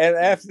 Mhm. And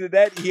after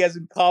that, he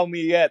hasn't called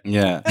me yet.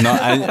 Yeah.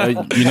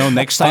 No,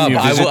 next time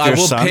Bob, you visit I your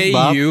will son, pay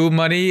Bob, you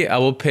money. I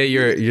will pay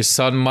your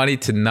son money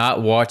to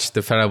not watch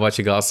the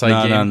Fenerbahçe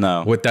Galatasaray game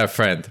No. with that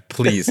friend.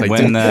 Please, like,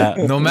 When,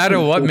 no matter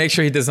what, make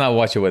sure he does not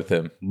watch it with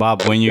him.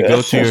 Bob, when you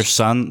go to your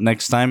son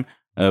next time,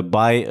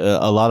 buy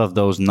a lot of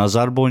those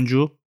nazar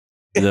boncu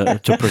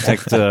to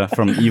protect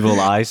from evil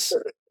eyes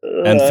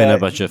and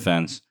Fenerbahçe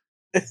fans.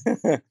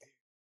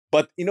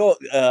 But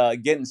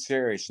getting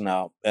serious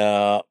now,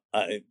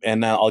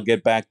 and now I'll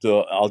give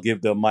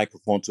the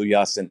microphone to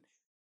Yasin.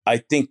 I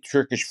think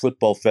Turkish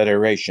Football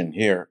Federation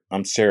here,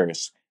 I'm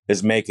serious,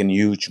 is making a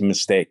huge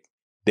mistake.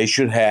 They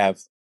should have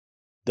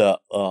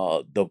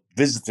the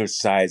visitor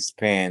size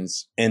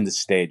fans in the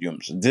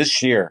stadiums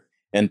this year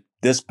and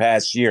this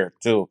past year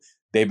too.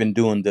 They've been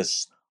doing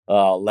this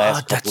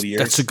last couple of years.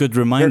 That's a good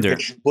reminder.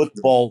 Turkish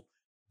Football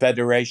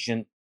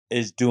Federation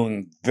is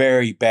doing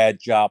very bad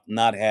job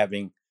not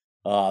having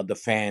the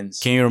fans.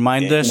 Can you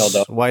remind us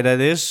why that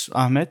is,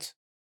 Ahmet?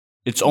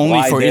 It's only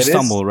Why for that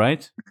Istanbul,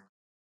 right?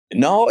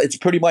 No, it's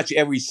pretty much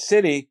every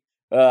city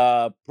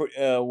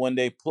when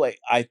they play.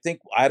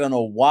 I don't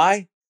know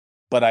why,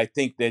 but I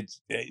think that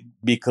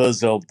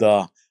because of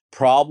the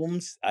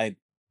problems, I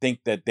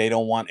think that they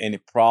don't want any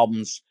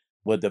problems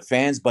with the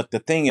fans. But the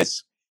thing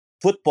is,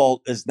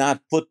 football is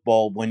not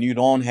football when you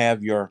don't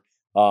have your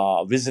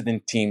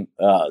visiting team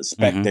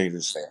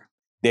spectators there.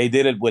 They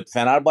did it with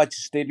Fenerbahçe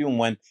Stadium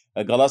when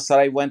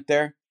Galatasaray went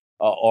there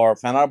or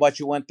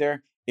Fenerbahçe went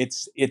there.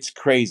 It's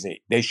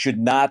crazy. They should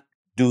not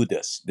do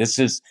this. This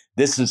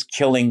is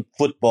killing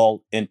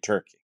football in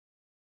Turkey.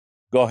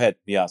 Go ahead,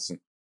 Yasin.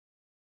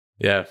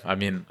 Yeah, I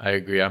mean, I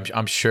agree.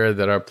 I'm sure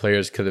that our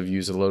players could have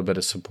used a little bit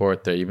of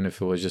support there, even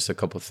if it was just a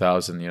couple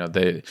thousand.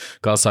 They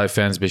Galatasaray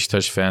fans,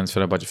 Beşiktaş fans,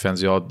 Fenerbahçe fans,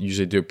 they all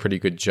usually do a pretty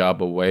good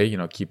job away,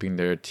 keeping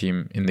their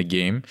team in the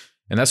game,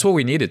 and that's what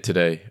we needed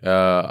today.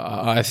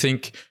 I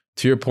think,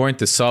 to your point,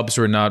 the subs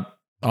were not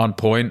on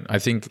point. I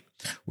think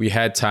we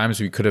had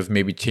times we could have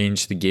maybe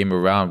changed the game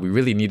around. We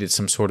really needed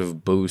some sort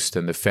of boost,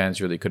 and the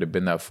fans really could have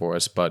been that for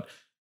us. But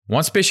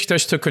once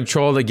Beşiktaş took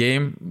control of the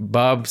game,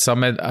 Bob,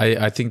 Samet,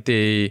 I think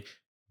they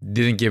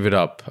didn't give it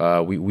up.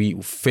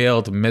 We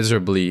failed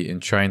miserably in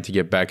trying to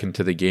get back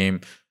into the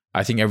game.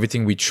 I think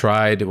everything we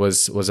tried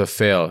was a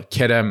fail.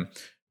 Kerem,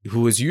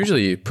 who is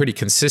usually pretty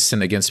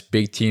consistent against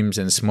big teams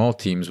and small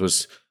teams,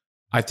 was,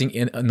 I think,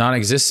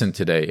 non-existent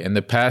today. And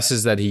the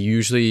passes that he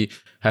usually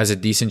has a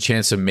decent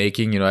chance of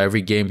making,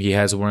 every game he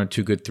has one or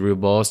two good through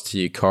balls to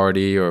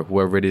Icardi or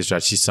whoever it is,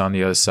 Rashica on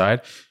the other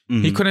side.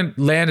 Mm-hmm. He couldn't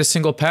land a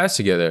single pass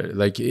together.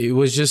 Like, it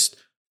was just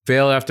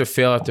fail after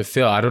fail after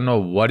fail. I don't know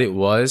what it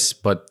was,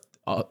 but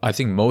I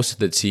think most of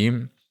the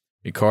team,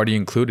 Icardi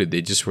included,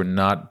 they just were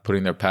not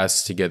putting their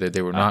passes together.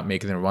 They were not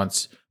making their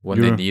runs when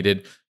they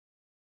needed.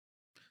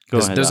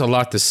 There's a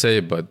lot to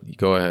say, but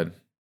go ahead.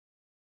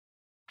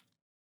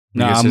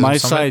 Now, on my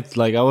side,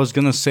 I was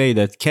gonna say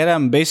that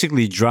Kerem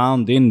basically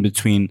drowned in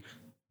between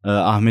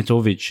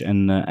Ahmetovic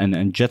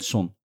and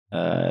Jetson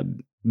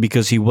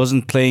because he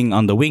wasn't playing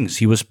on the wings.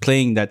 He was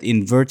playing that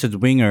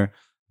inverted winger,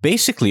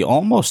 basically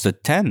almost a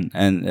 10,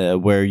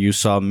 and where you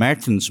saw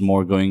Mertens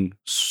more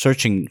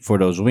searching for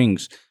those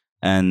wings,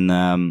 and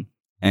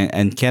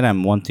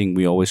Kerem. One thing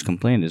we always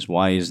complain is,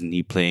 why isn't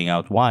he playing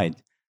out wide?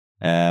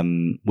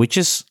 Which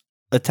is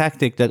a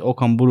tactic that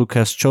Okan Buruk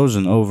has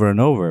chosen over and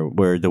over,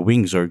 where the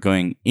wings are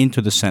going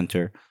into the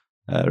center,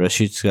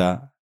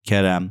 Rashica,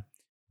 Kerem,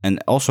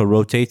 and also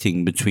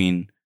rotating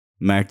between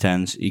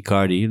Mertens,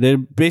 Icardi. They're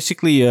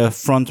basically a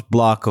front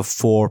block of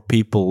 4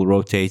 people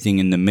rotating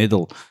in the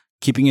middle,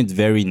 keeping it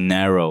very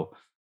narrow.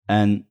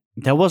 And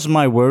that was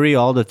my worry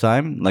all the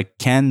time.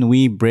 Can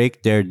we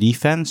break their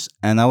defense?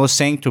 And I was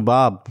saying to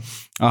Bob,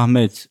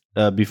 Ahmet,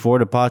 before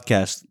the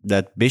podcast,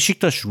 that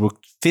Beşiktaş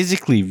looked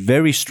physically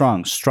very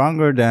strong,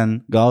 stronger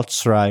than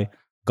Galatasaray.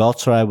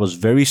 Galatasaray was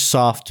very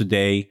soft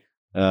today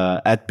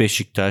at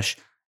Beşiktaş,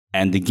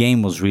 and the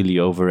game was really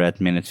over at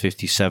minute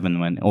 57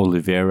 when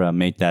Oliveira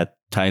made that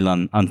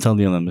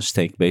Antalya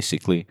mistake,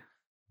 basically.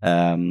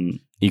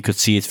 You could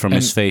see it from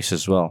his face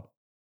as well.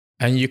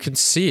 And you can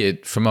see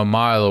it from a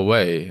mile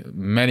away,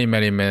 many,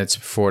 many minutes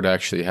before it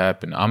actually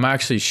happened. I'm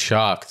actually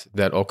shocked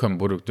that Okan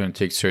Buruk didn't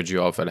take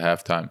Sergio off at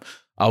halftime.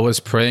 I was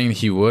praying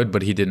he would,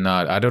 but he did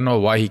not. I don't know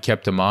why he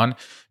kept him on,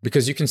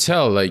 because you can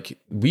tell,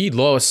 we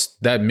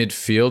lost that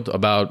midfield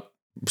about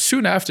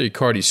soon after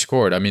Icardi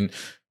scored. I mean,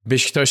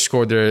 Beşiktaş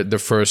scored the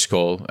first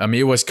goal. I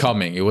mean, it was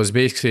coming. It was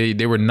basically,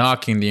 they were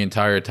knocking the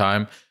entire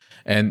time,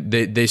 and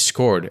they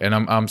scored. And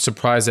I'm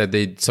surprised that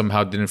they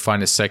somehow didn't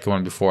find a second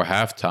one before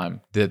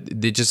halftime.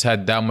 That they just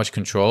had that much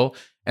control.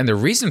 And the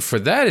reason for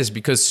that is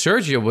because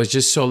Sergio was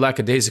just so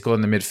lackadaisical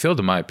in the midfield,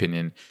 in my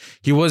opinion.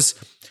 He was,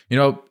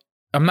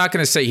 I'm not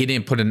going to say he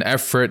didn't put an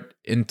effort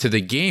into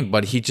the game,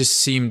 but he just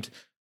seemed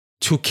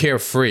too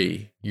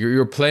carefree.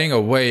 You're playing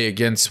away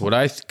against what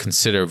I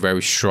consider a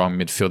very strong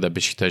midfield that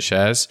Beşiktaş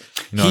has.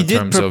 He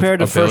did prepare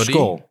the first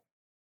goal.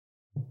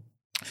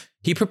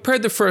 He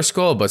prepared the first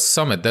goal, but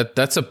Samet,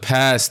 that's a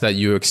pass that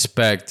you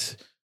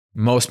expect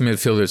most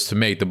midfielders to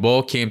make. The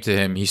ball came to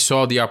him. He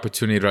saw the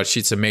opportunity,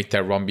 Rashica, make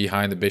that run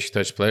behind the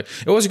Beşiktaş player.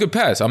 It was a good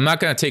pass. I'm not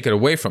going to take it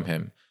away from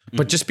him.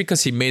 But just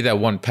because he made that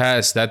one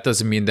pass, that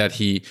doesn't mean that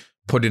he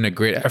put in a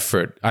great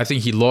effort. I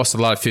think he lost a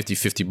lot of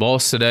 50-50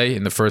 balls today,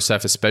 in the first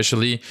half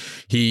especially.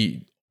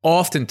 He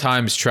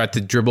oftentimes tried to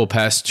dribble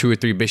past 2 or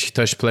 3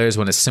 Beşiktaş players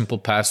when a simple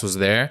pass was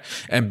there.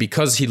 And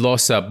because he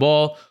lost that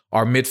ball,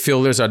 our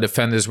midfielders, our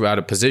defenders were out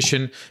of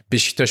position.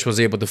 Beşiktaş was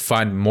able to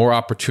find more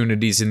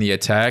opportunities in the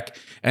attack.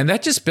 And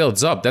that just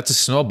builds up. That's a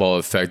snowball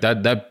effect.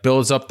 That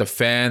builds up the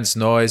fans'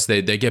 noise.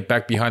 They get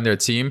back behind their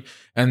team.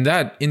 And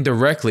that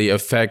indirectly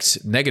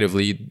affects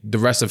negatively the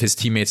rest of his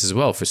teammates as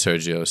well for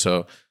Sergio.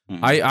 So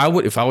I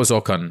would, if I was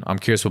Okan, I'm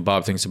curious what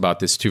Bob thinks about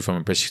this too from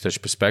a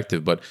Beşiktaş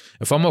perspective, but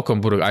if I'm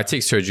Okan Buruk, I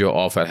take Sergio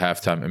off at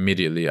halftime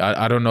immediately.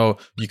 I don't know,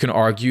 you can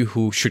argue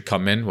who should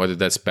come in, whether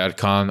that's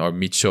Berkan or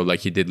Mitchell like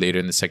he did later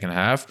in the second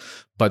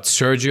half, but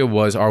Sergio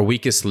was our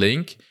weakest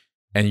link,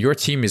 and your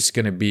team is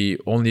going to be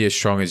only as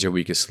strong as your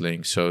weakest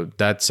link. So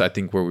that's, I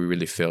think, where we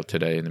really failed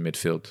today in the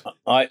midfield.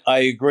 I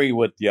agree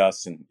with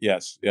Yasin.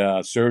 Yes,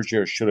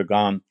 Sergio should have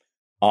gone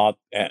out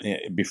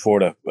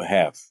before the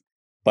half.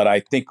 But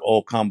I think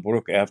Okan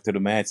Buruk, after the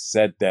match,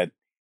 said that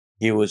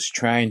he was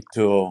trying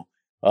to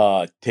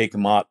take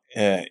him out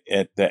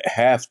at the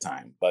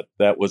halftime. But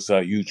that was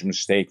a huge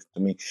mistake to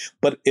me.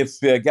 But if,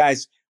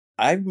 guys,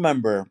 I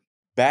remember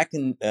back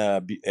in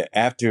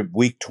after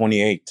week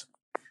 28,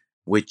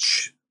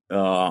 which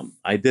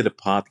I did a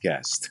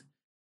podcast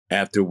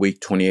after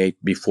week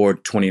 28, before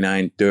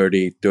 29,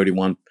 30,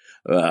 31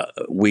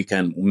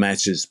 weekend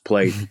matches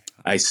played.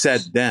 I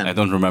said then, I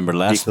don't remember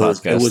last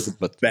podcast. It was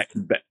but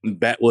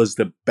that was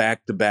the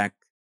back-to-back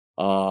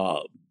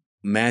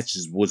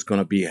matches was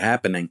going to be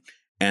happening,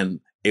 and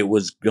it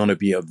was going to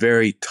be a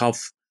very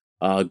tough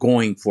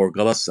going for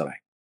Galatasaray.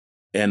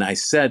 And I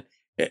said,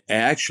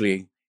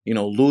 actually,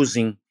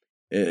 losing,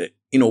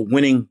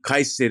 winning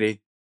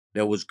Kayseri,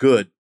 that was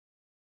good,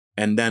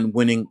 and then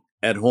winning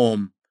at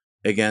home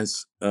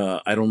against,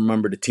 I don't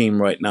remember the team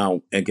right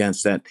now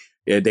against that.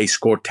 They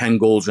scored 10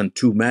 goals in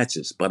 2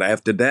 matches, but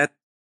after that,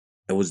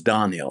 it was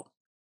downhill.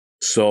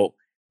 So,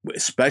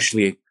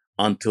 especially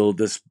until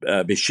this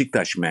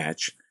Beşiktaş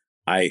match,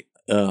 I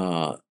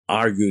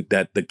argued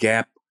that the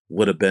gap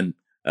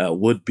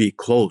would be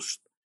closed.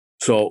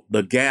 So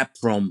the gap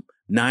from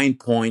 9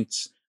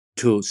 points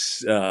to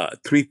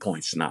 3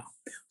 points now.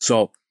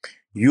 So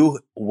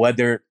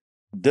whether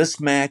this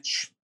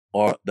match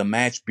or the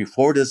match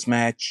before this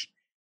match,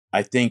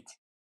 I think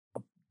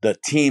the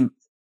team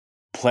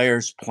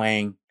players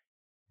playing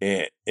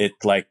it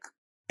like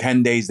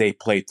 10 days, they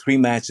played 3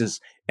 matches,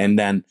 and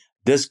then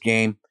this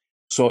game.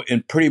 So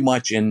pretty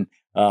much in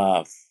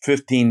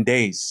 15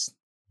 days,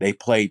 they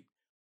played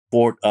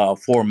 4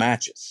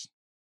 matches.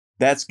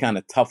 That's kind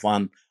of tough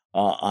on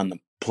the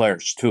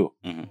players too.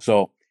 Mm-hmm.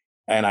 So,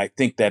 and I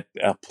think that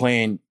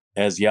playing,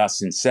 as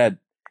Yasin said,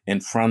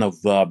 in front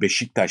of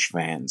Beşiktaş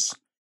fans,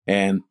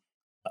 and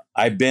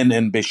I've been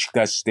in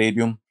Beşiktaş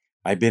Stadium,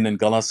 I've been in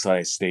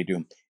Galatasaray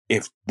Stadium.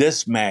 If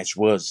this match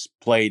was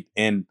played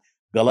in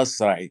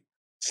Galatasaray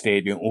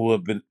Stadium,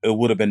 it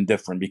would have been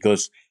different,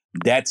 because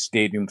that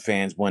stadium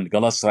fans, when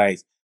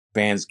Galatasaray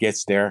fans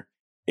gets there,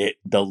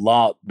 the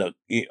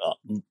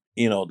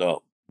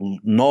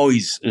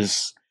noise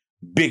is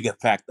big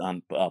effect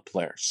on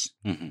players.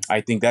 Mm-hmm.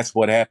 I think that's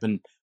what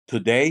happened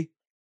today,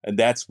 and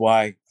that's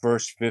why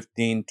first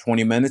 15,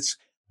 20 minutes,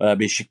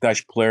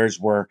 Beşiktaş players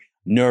were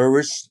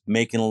nervous,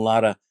 making a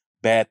lot of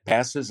bad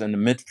passes in the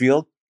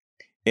midfield.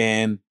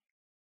 And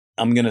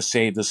I'm going to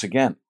say this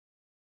again,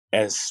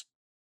 as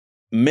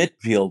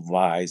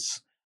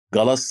midfield-wise,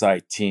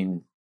 Galatasaray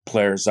team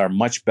players are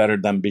much better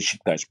than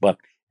Beşiktaş. But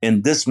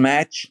in this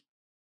match,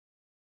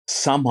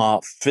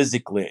 somehow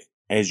physically,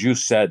 as you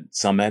said,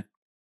 Samet,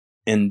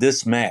 in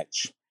this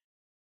match,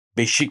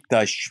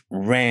 Beşiktaş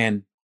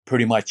ran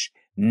pretty much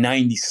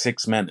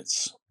 96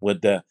 minutes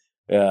with the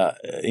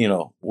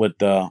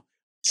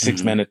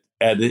 6-minute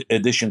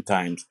addition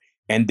times,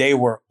 and they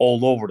were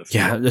all over the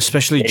field. Yeah,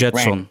 especially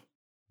Jetson.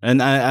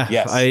 And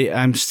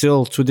I'm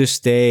still to this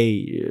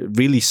day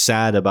really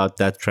sad about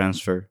that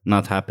transfer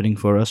not happening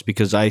for us,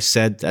 because I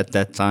said at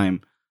that time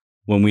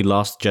when we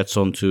lost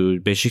Jetson to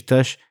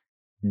Beşiktaş,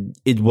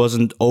 it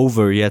wasn't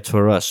over yet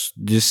for us.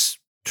 This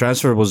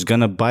transfer was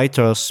gonna bite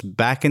us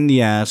back in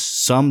the ass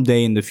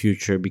someday in the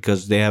future,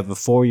 because they have a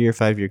 4-year,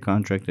 5-year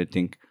contract, I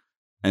think.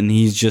 and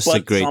he's just a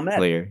But great Samet,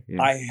 player.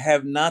 Yeah. I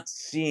have not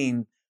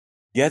seen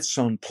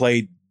Getson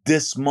play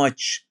this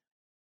much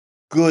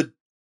good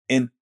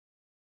in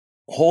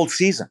whole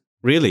season.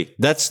 Really,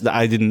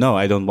 I didn't know.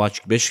 I don't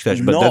watch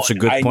Beşiktaş, but No, that's a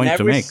good point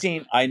to make.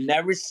 I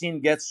never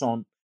seen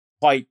Getson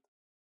fight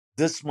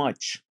this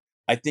much.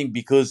 I think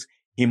because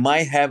he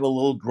might have a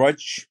little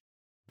grudge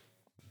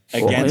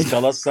against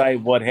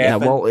Galatasaray. What Yeah,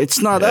 happened? well, it's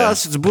not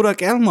us. It's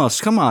Burak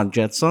Elmas. Come on,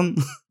 Jetson.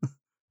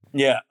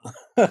 Yeah.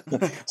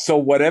 So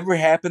whatever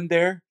happened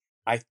there,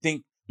 I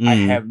think I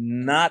have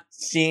not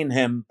seen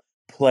him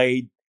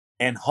play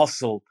and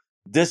hustle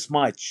this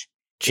much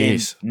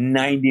Jeez. in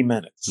 90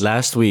 minutes.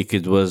 Last week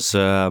it was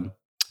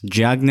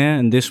Jagne,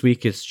 and this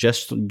week it's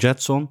just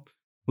Jetson,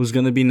 who's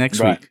going to be next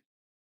week.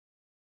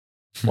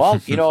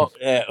 Well,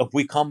 if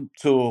we come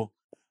to,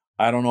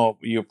 I don't know,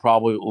 you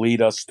probably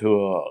lead us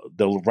to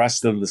the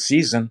rest of the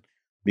season,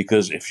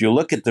 because if you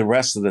look at the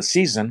rest of the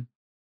season,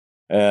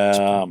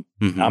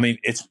 I mean,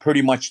 it's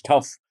pretty much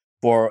tough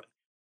for,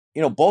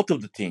 both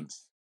of the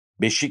teams.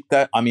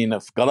 Beşiktaş,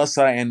 if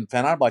Galatasaray and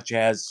Fenerbahçe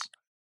has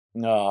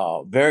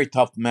very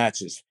tough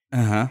matches.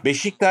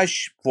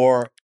 Beşiktaş,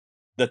 for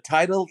the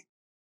title,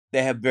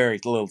 they have very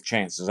little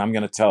chances. I'm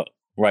going to tell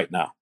right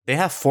now. They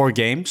have 4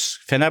 games.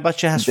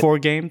 Fenerbahçe has 4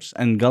 games,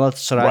 and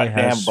Galatasaray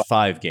has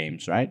 5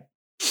 games, right?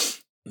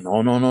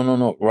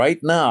 No. Right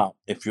now,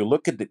 if you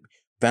look at the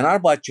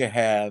Fenerbahçe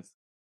have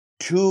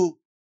 2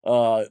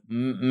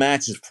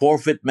 matches,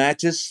 forfeit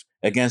matches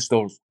against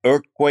those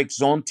earthquake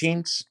zone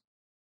teams,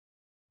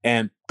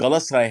 and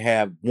Galatasaray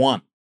have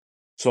 1.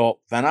 So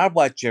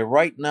Fenerbahçe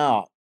right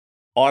now,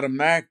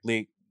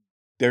 automatically,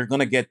 they're going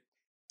to get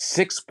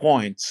 6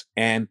 points,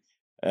 and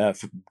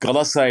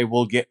Galatasaray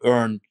will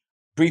earn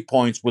 3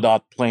 points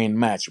without playing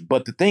match.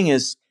 But the thing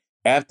is,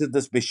 after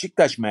this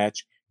Beşiktaş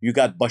match, you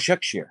got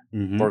Başakşehir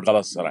for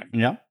Galatasaray.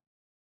 Yeah.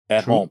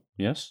 At home.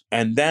 Yes.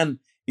 And then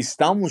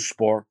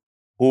Istanbulspor,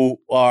 who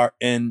are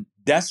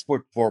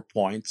desperate for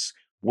points.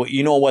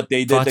 You know what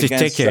they did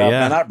against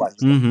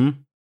Fenerbahçe.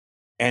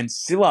 And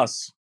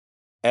Sivas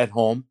at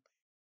home.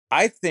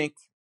 I think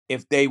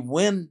if they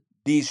win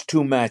these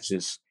 2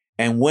 matches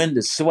and win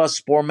the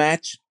Sivasspor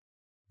match,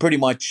 pretty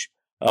much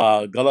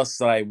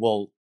Galatasaray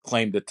will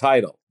claim the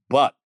title.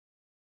 But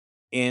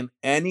in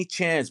any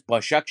chance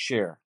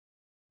Başakşehir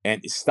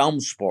and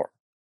Istanbulspor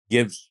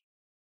gives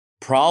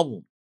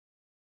problem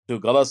to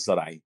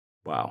Galatasaray,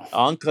 wow,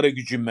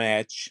 Ankara-Gücü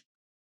match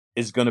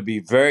is going to be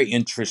very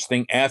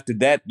interesting. After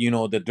that,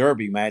 the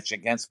derby match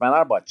against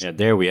Fenerbahçe. Yeah,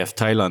 there we have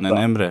Taylan and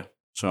Emre.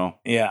 So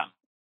yeah,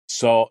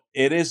 so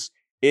it is.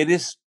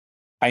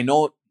 I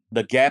know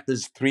the gap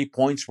is 3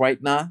 points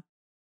right now,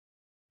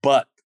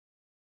 but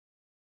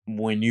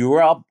when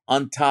you're up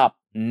on top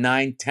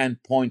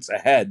 9-10 points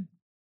ahead,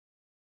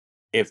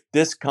 if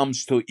this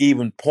comes to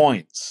even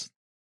points,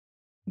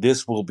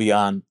 this will be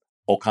on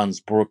Okan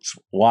Buruk's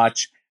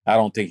watch. I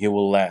don't think he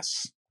will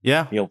last.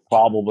 Yeah, he'll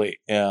probably.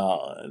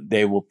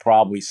 They will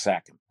probably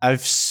sack him.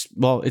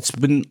 It's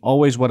been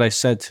always what I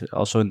said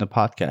also in the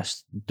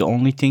podcast. The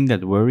only thing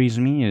that worries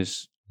me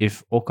is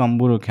if Okan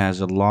Buruk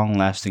has a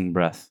long-lasting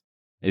breath,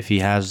 if he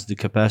has the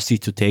capacity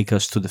to take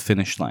us to the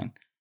finish line,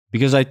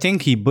 because I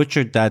think he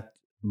butchered that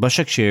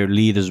Başakşehir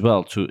lead as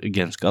well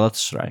against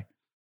Galatasaray.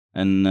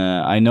 And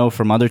I know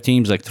from other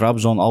teams like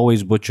Trabzon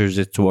always butchers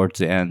it towards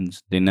the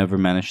end. They never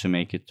manage to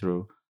make it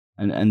through.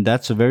 And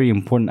that's a very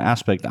important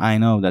aspect. I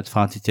know that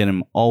Fatih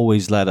Terim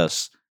always led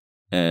us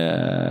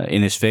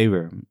in his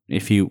favor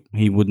if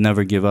he would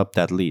never give up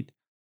that lead.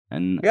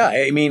 And yeah,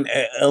 I mean,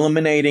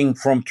 eliminating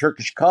from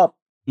Turkish Cup,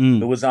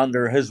 it was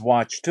under his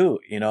watch too.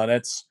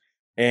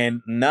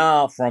 And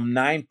now from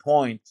 9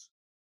 points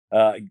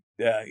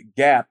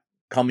gap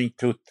coming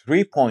to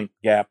 3 point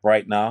gap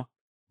right now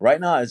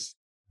is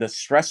the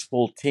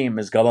stressful team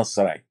is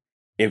Galatasaray.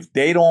 If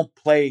they don't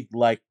play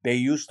like they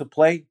used to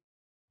play,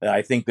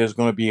 I think there's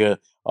going to be a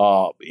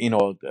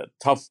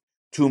tough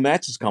 2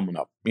 matches coming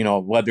up.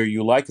 Whether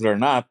you like it or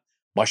not,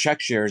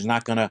 Başakşehir is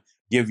not going to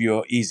give you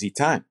an easy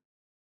time.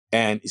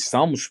 And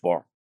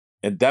Istanbulspor,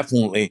 and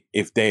definitely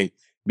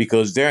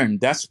because they're in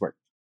desperate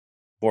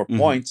for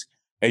points.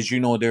 As you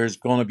know, there's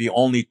going to be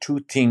only 2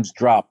 teams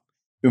dropped.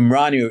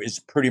 Ümraniye is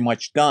pretty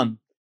much done.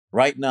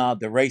 Right now,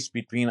 the race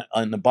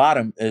on the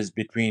bottom is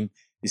between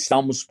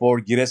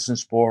Istanbulspor,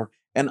 Giresunspor,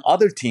 and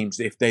other teams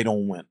if they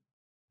don't win.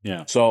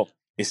 Yeah. So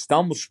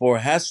Istanbulspor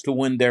has to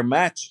win their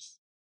matches.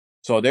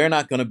 So they're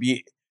not going to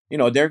be,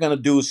 they're going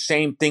to do the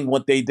same thing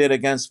what they did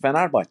against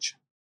Fenerbahçe.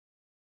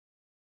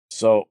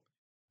 So,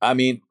 I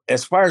mean,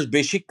 as far as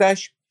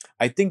Beşiktaş,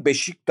 I think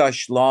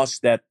Beşiktaş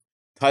lost that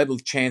title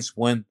chance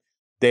when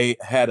they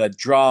had a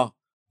draw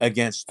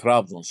against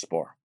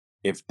Trabzonspor.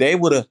 If they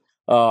would have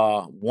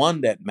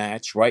won that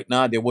match right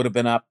now, they would have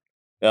been up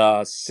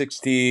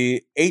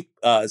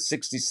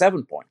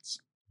 67 points.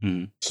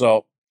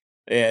 So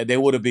they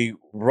would be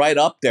right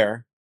up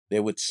there. They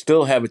would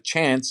still have a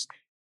chance.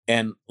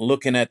 And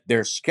looking at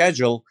their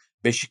schedule,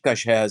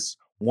 Beşiktaş has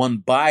one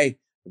bye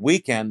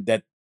weekend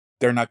that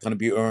they're not going to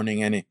be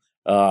earning any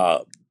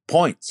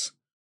points.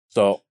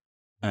 So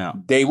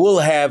they will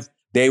have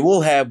They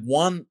will have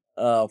one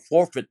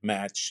forfeit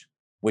match,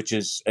 which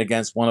is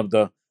against one of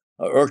the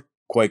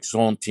earthquake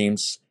zone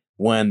teams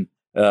when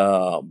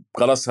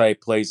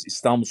Galatasaray plays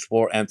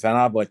Istanbulspor and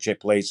Fenerbahçe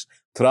plays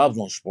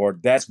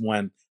Trabzonspor. That's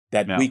when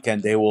that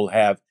weekend they will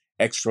have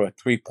extra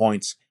 3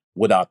 points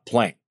without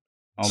playing.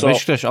 So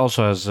Beşiktaş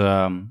also has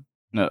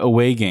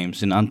away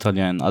games in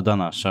Antalya and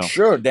Adana. So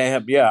sure, they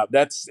have. Yeah,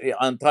 that's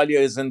Antalya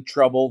is in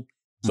trouble.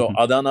 So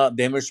Adana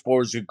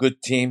Demirspor is a good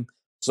team.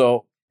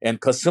 So and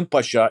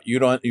Kasımpaşa,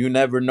 you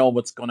never know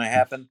what's going to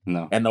happen.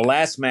 No. And the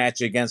last match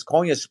against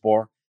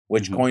Konyaspor,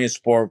 which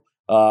Konyaspor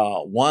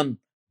won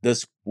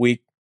this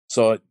week,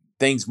 so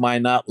things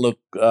might not look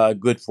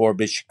good for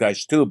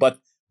Beşiktaş too. But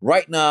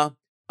right now,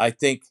 I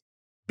think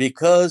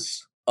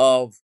because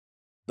of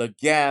the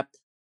gap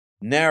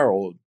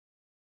narrowed,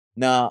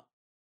 now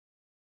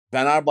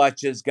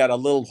Fenerbahçe's got a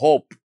little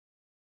hope,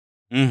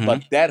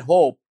 but that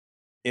hope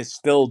is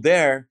still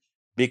there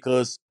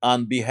because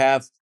on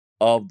behalf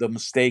of the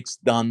mistakes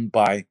done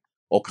by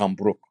Okan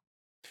Buruk.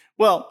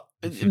 Well,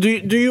 do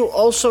you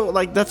also,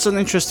 like, that's an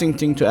interesting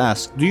thing to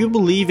ask. Do you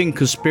believe in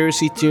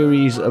conspiracy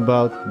theories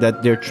about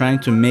that they're trying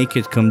to make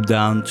it come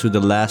down to the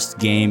last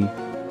game,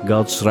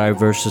 Galatasaray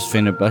versus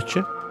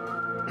Fenerbahçe?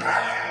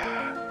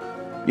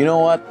 You know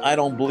what? I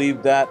don't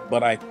believe that,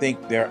 but I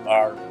think there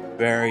are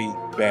very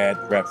bad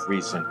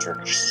referees in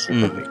Turkish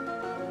Super League.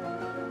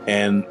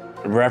 And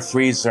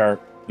referees are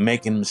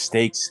making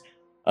mistakes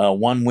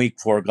 1 week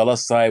for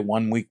Galatasaray,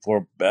 1 week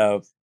for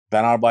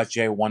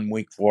Fenerbahçe, 1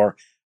 week for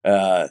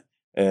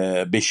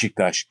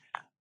Beşiktaş.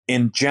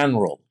 In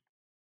general,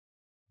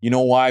 you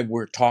know why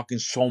we're talking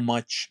so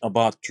much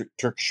about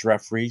Turkish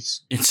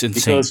referees? It's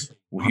insane. Because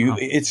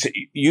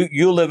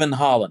you live in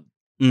Holland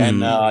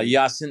and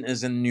Yasin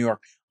is in New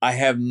York. I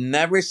have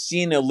never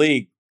seen a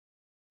league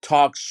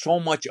talk so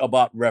much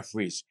about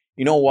referees.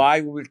 You know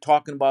why we're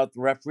talking about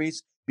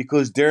referees?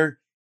 Because they're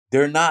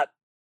not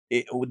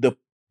the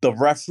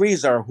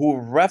referees are who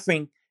are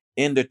reffing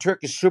in the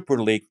Turkish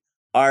Super League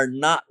are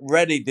not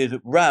ready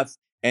to ref,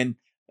 and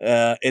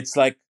it's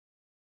like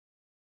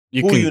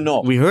you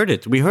know. We heard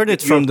it. We heard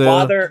it your from the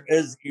father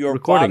is your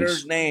recordings.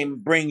 Father's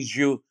name brings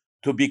you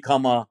to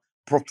become a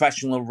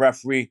professional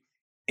referee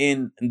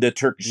in the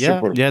Turkish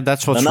Super League. Yeah,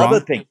 that's what's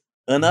wrong.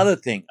 Another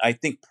thing, I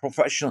think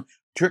professional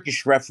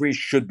Turkish referees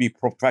should be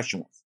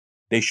professionals.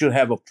 They should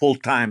have a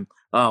full-time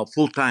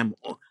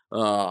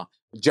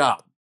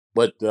job.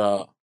 But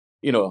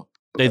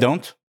they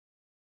don't.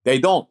 They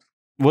don't.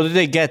 What do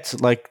they get?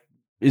 Like,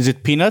 is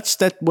it peanuts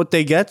that what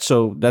they get?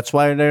 So that's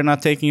why they're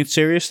not taking it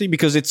seriously?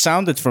 Because it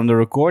sounded from the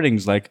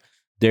recordings like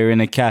they're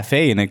in a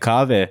cafe, in a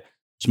cave,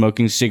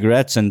 smoking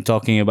cigarettes and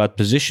talking about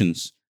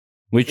positions.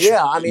 Which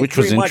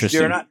was interesting.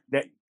 They're not.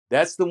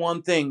 That's the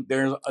one thing.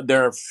 There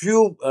are a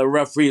few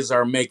referees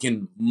are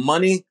making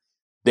money.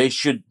 They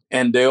should,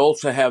 and they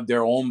also have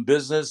their own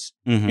business,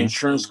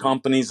 insurance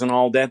companies and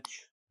all that.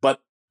 But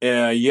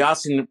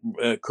Yasin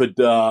could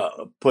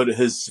put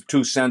his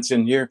 2 cents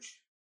in here.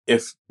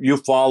 If you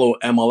follow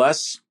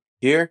MLS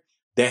here,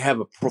 they have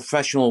a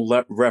professional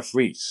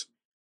referees.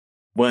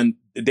 When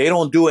they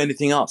don't do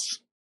anything else,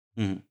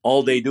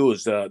 all they do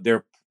is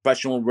they're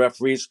professional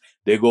referees.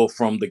 They go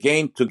from the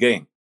game to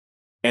game,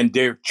 and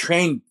they're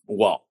trained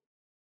well.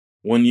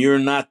 When you're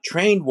not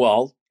trained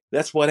well,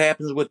 that's what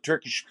happens with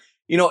Turkish.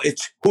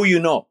 It's who you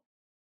know.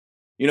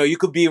 You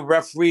could be a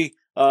referee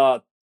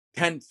 10,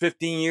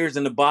 15 years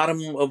in the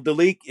bottom of the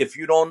league. If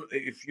you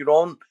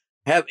don't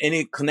have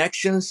any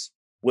connections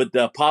with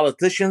the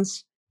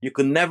politicians, you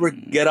can never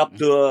get up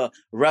to a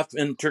ref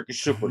in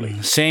Turkish Super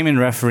League. Same in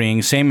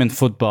refereeing, same in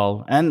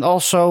football. And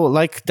also,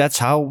 like, that's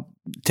how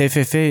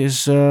TFF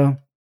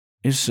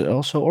is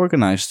also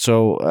organized.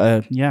 So,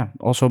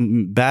 also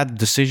bad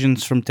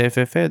decisions from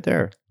TFF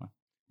there.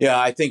 Yeah,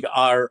 I think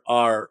our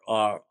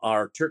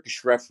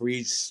Turkish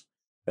referees,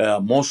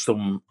 most of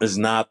them is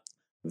not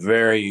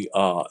very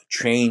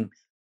trained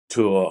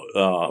to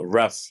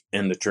ref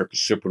in the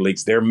Turkish Super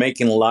Leagues. They're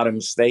making a lot of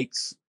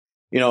mistakes.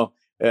 A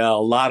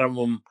lot of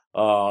them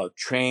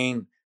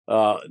train.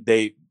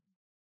 They,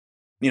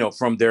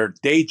 from their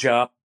day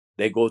job,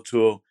 they go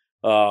to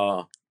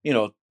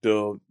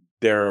to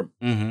their.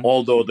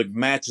 Although the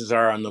matches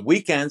are on the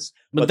weekends,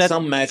 but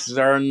some matches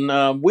are in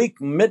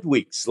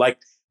midweeks.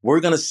 Like, we're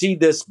going to see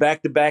this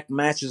back-to-back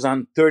matches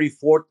on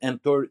 34th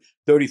and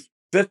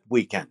 35th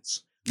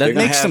weekends. That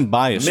makes them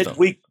biased,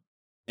 midweek.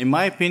 In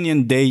my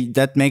opinion,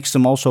 that makes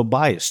them also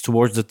biased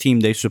towards the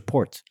team they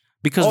support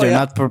because they're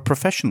not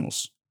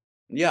professionals.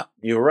 Yeah,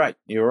 you're right.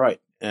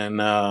 And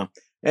that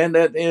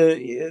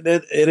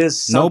it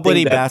is something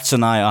nobody bats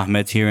an eye,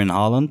 Ahmet, here in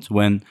Holland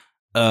when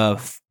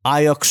Ajax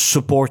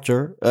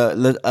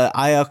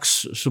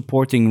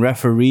supporting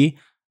referee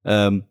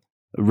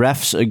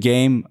refs a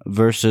game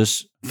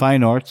versus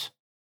Feyenoord.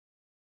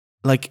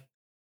 Like,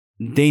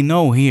 they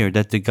know here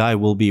that the guy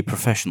will be a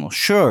professional.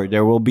 Sure,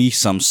 there will be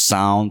some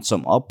sound,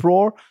 some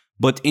uproar,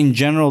 but in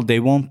general, they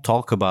won't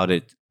talk about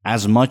it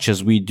as much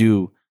as we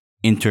do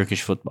in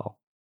Turkish football.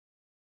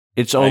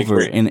 It's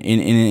over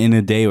in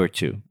a day or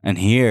two. And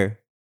here,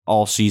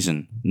 all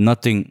season.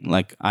 Nothing,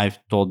 like I've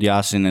told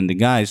Yasin and the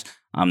guys,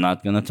 I'm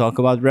not going to talk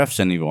about refs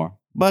anymore.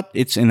 But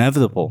it's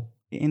inevitable.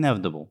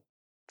 Inevitable.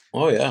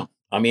 Oh, yeah.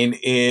 I mean,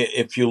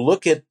 if you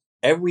look at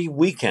every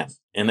weekend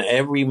and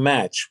every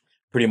match,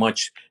 pretty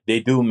much they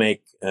do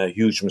make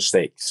huge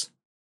mistakes.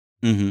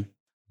 Mm-hmm.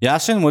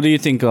 Yasin, what do you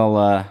think?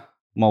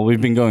 Well,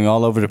 we've been going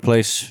all over the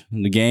place.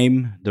 The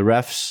game, the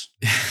refs.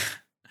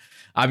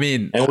 I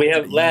mean, and we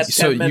have last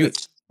 10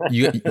 minutes.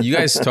 you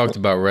guys talked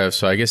about refs,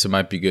 so I guess it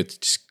might be good to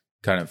just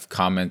kind of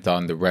comment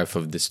on the ref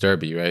of this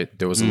derby, right?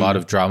 There was a lot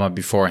of drama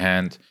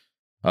beforehand.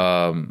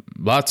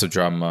 Lots of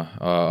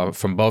drama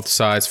from both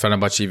sides.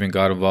 Fenerbahce even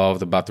got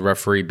involved about the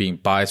referee being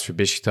biased for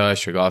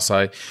Beşiktaş or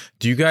Galatasaray.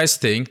 Do you guys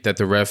think that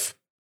the ref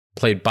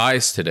played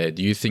biased today?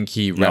 Do you think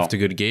he refed a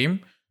good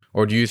game,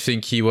 or do you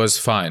think he was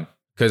fine?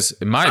 Because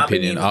in my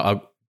opinion,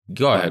 I'll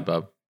go ahead,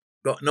 Bob.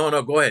 Go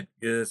ahead.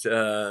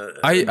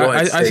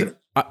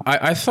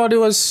 I thought it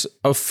was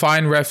a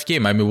fine ref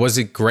game. I mean, was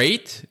it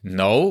great?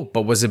 No,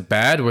 but was it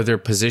bad? Were there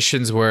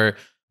positions where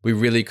we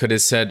really could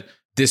have said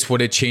this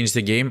would have changed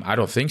the game? I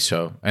don't think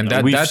so. And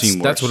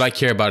that's what I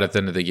care about at the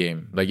end of the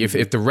game. Like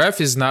if the ref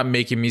is not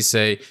making me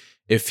say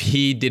if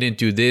he didn't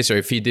do this or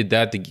if he did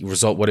that, the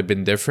result would have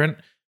been different,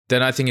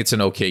 then I think it's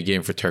an okay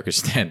game for Turkish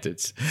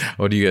standards.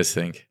 What do you guys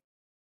think?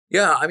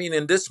 Yeah, I mean,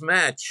 in this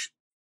match,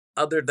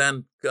 other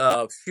than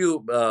a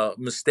few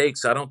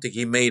mistakes, I don't think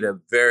he made a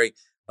very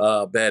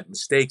bad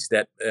mistakes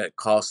that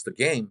cost the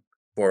game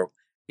for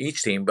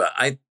each team. But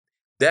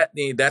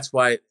that's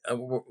why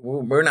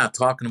we're not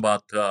talking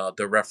about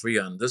the referee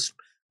on this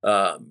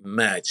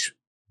match,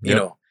 you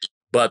know.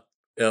 But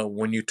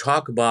when you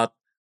talk about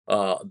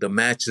the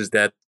matches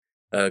that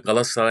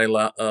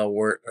Galatasaray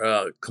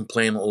were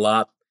complaining a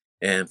lot,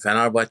 and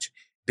Fenerbahce,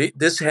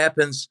 this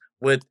happens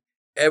with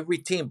every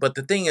team. But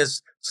the thing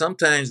is,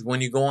 sometimes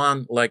when you go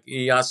on, like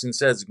Yasin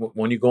says,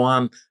 when you go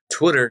on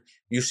Twitter,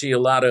 you see a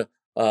lot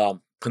of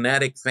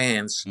fanatic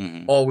fans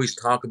always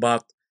talk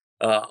about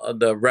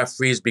the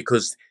referees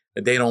because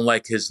they don't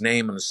like his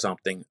name or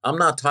something. I'm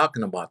not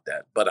talking about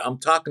that, but I'm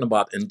talking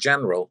about in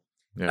general.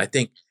 I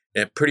think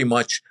pretty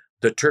much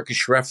the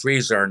Turkish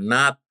referees are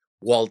not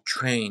well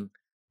trained,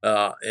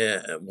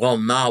 well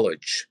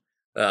knowledge.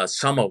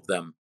 Some of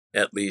them,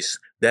 at least.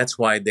 That's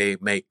why they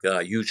make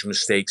huge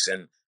mistakes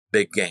in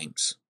big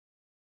games.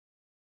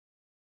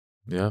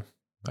 Yeah,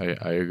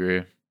 I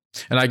agree.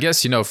 And I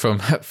guess,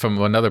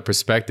 from another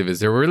perspective, is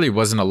there really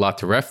wasn't a lot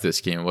to ref this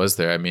game, was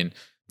there? I mean,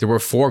 there were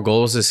 4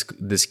 goals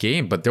this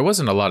game, but there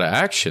wasn't a lot of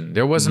action.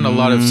 There wasn't a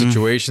lot of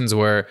situations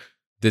where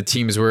the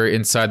teams were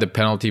inside the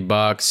penalty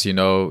box,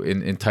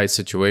 in tight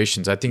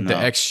situations. I think the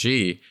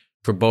XG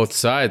for both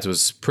sides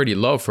was pretty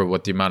low for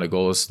what the amount of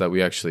goals that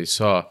we actually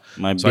saw.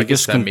 I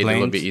guess that made it a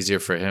little bit easier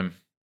for him.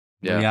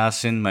 Yeah.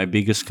 Yasin, my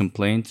biggest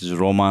complaint is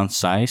Roman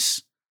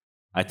Saiz.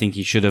 I think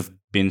he should have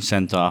been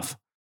sent off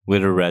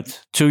with a red.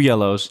 2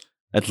 yellows,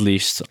 at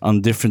least, on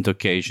different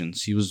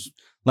occasions. He was,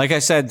 like I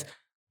said,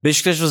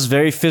 Beşiktaş was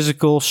very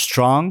physical,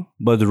 strong,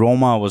 but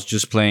Roma was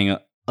just playing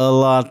a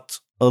lot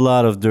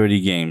of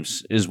dirty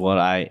games, is what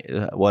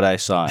I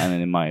saw,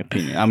 and in my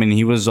opinion. I mean,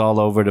 he was all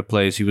over the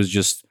place. He was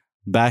just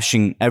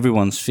bashing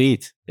everyone's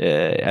feet.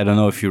 I don't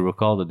know if you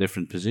recall the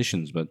different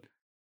positions, but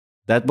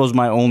that was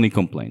my only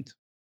complaint.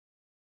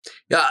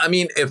 Yeah, I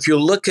mean, if you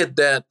look at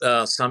that,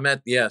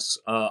 Samet, yes,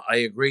 I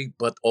agree.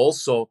 But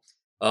also,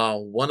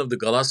 one of the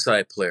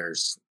Galatasaray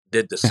players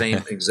did the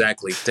same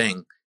exactly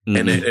thing,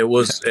 and it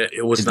was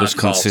not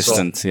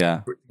consistent.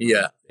 So,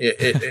 yeah,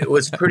 it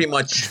was pretty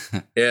much.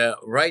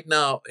 Right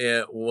now,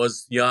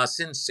 was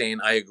Yasin saying?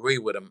 I agree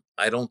with him.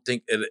 I don't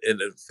think it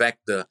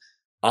affect the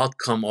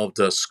outcome of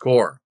the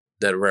score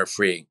that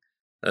referee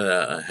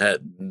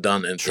had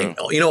done anything.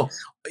 True.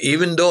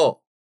 Even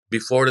though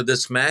before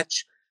this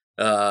match.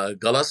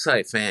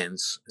 Galatasaray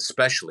fans,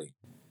 especially,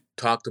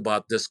 talked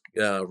about this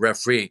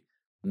referee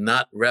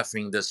not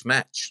reffing this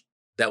match.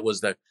 That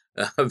was the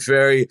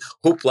very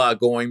hoopla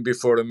going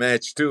before the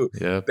match too.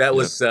 That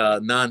was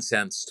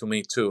nonsense to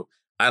me too.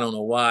 I don't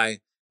know why.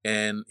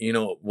 And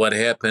what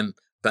happened?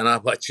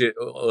 Fenerbahce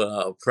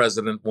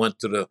president went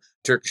to the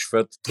Turkish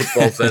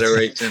Football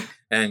Federation,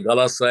 and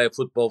Galatasaray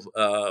football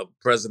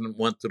president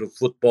went to the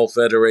Football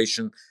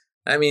Federation.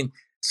 I mean.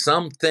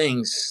 Some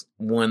things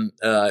when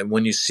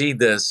you see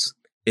this,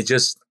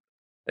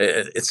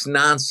 it's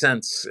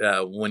nonsense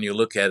when you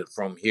look at it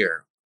from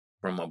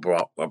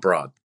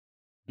abroad.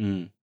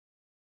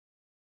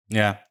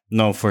 Yeah,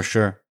 no, for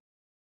sure.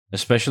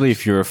 Especially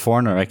if you're a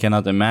foreigner, I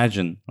cannot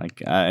imagine.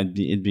 Like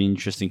it'd be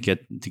interesting to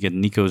get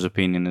Nico's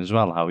opinion as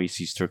well, how he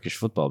sees Turkish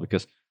football,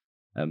 because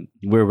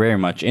we're very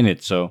much in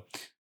it. So.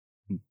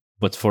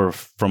 But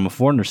from a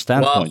foreigner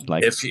standpoint,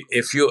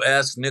 if you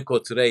ask Nico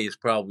today, he's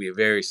probably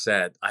very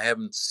sad. I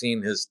haven't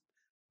seen his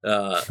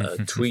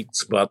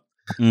tweets, but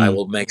I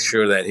will make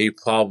sure that he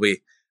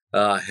probably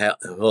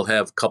will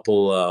have a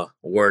couple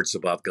words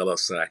about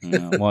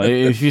Galatasaray. Well,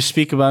 if you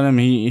speak about him,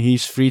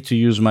 he's free to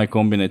use my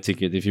Kombine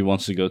ticket if he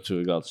wants to go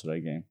to a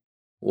Galatasaray game.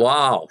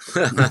 Wow!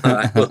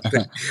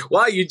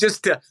 Wow! You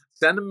just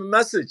send him a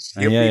message.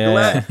 He'll be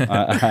glad.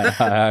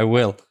 I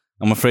will.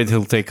 I'm afraid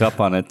he'll take up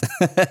on it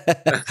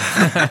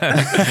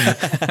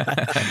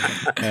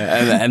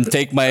and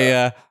take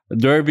my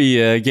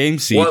derby game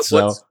seat.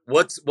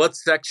 What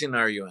section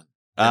are you in?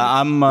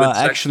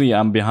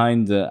 I'm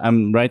behind.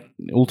 I'm right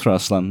Ultra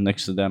Aslan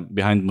next to them,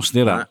 behind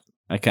Muslera.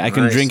 I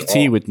can drink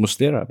tea with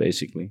Muslera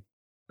basically.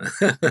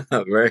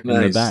 Very nice.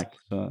 In the back.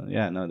 So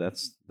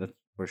that's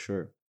for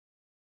sure.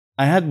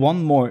 I had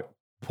one more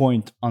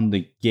point on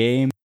the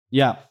game.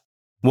 Yeah,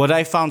 what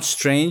I found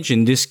strange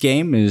in this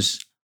game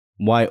is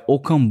why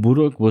Okan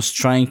Buruk was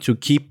trying to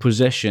keep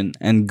possession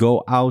and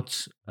go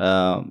out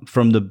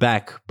from the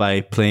back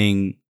by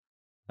playing,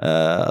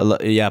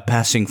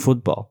 passing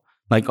football.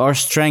 Like our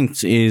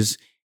strength is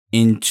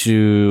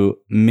into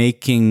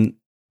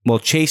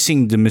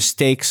chasing the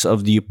mistakes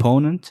of the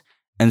opponent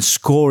and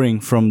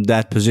scoring from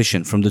that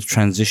position, from the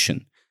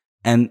transition.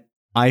 And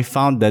I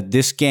found that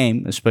this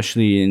game,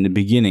 especially in the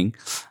beginning,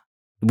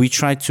 we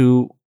tried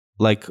to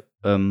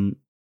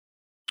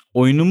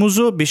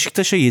oyunumuzu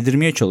Beşiktaş'a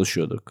yedirmeye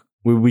çalışıyorduk.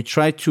 We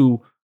tried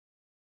to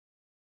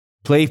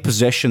play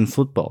possession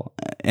football,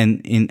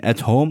 and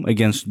at home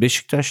against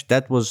Beşiktaş,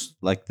 that was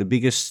like the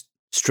biggest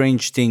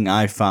strange thing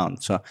I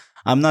found. So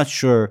I'm not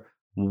sure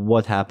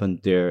what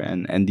happened there,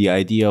 and the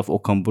idea of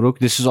Okan Buruk.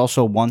 This is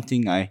also one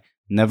thing I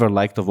never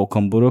liked of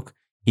Okan Buruk.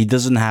 He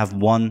doesn't have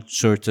one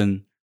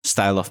certain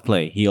style of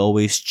play. He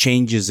always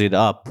changes it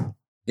up.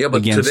 Yeah,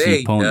 but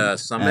today,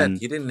 Samet,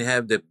 he didn't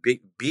have the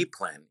B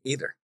plan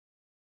either.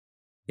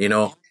 You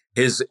know,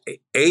 his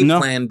A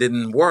plan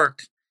didn't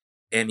work,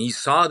 and he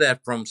saw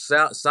that from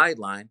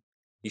sideline.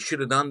 He should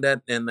have done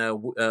that in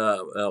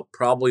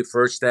probably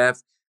first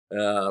half,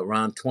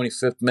 around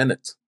 25th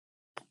minute.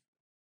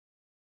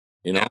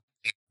 You know,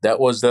 that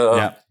was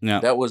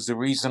that was the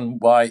reason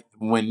why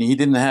when he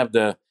didn't have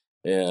the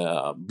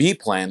B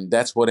plan,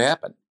 that's what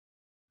happened.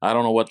 I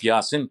don't know what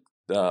Yasin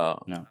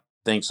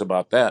thinks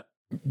about that.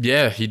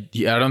 Yeah,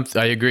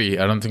 I agree.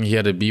 I don't think he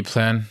had a B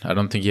plan. I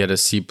don't think he had a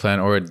C plan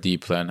or a D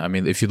plan. I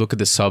mean, if you look at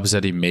the subs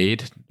that he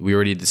made, we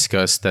already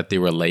discussed that they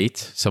were late,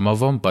 some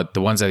of them, but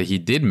the ones that he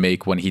did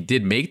make, when he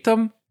did make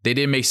them, they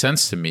didn't make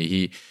sense to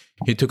me.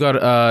 He took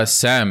out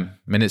Sam,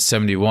 minute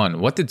 71.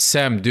 What did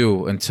Sam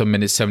do until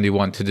minute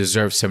 71 to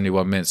deserve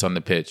 71 minutes on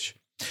the pitch?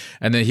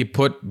 And then he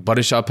put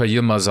Barış Alper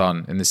Yılmaz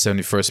on in the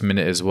 71st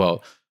minute as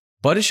well.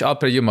 Barış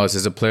Alper Yılmaz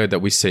is a player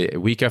that we say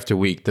week after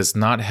week does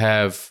not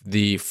have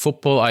the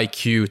football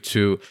IQ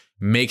to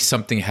make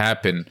something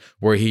happen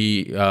where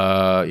he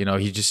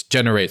just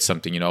generates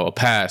something, a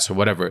pass or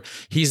whatever.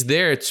 He's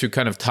there to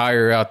kind of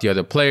tire out the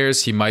other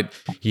players.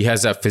 He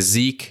has that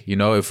physique,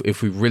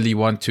 if we really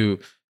want to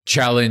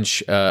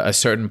challenge a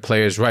certain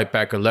player's right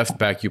back or left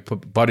back, you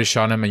put Barış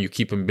on him and you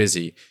keep him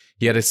busy.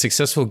 He had a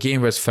successful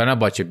game versus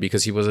Fenerbahçe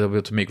because he was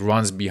able to make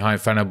runs behind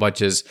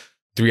Fenerbahçe's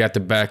 3 at the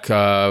back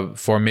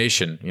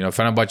formation.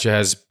 Fenerbahçe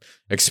has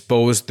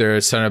exposed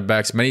their center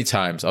backs many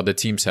times, other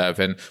teams have,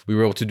 and we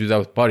were able to do that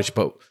with Barış.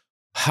 But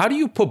how do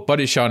you put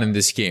Barış on in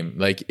this game?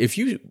 Like, if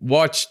you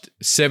watched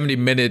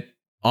 70-minute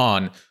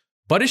on,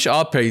 Barış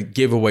Alper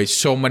gave away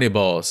so many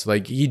balls.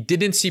 Like, he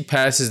didn't see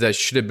passes that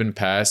should have been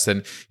passed,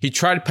 and he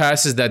tried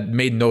passes that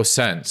made no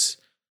sense.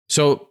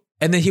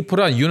 And then he put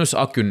on Yunus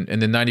Akgün in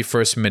the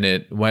 91st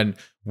minute when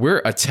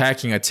we're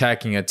attacking.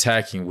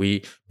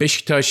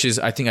 Beşiktaş is,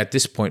 I think, at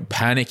this point,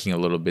 panicking a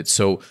little bit.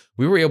 So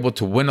we were able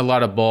to win a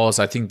lot of balls.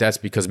 I think that's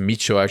because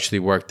Micho actually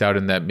worked out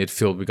in that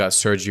midfield. We got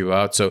Sergio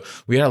out. So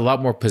we had a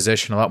lot more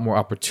possession, a lot more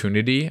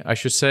opportunity, I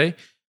should say.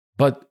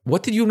 But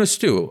what did Yunus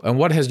do? And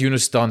what has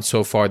Yunus done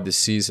so far this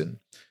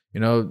season?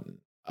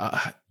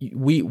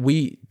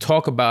 We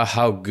talk about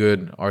how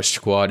good our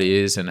squad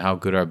is and how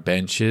good our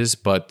bench is,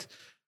 but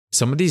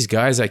some of these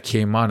guys that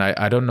came on,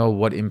 I don't know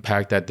what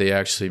impact that they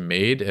actually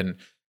made. And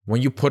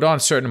when you put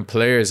on certain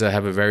players that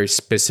have a very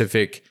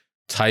specific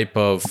type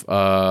of,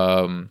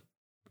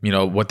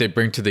 what they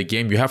bring to the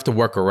game, you have to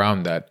work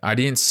around that. I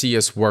didn't see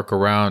us work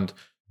around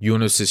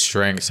Yunus's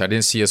strengths. I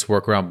didn't see us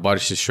work around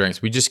Barış's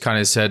strengths. We just kind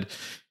of said,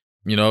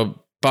 bam,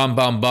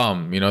 bam,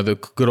 bam, the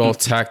good old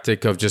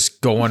tactic of just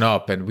going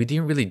up. And we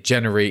didn't really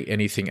generate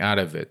anything out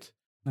of it.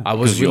 I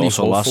was really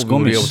hopeful we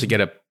would be able to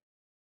get a...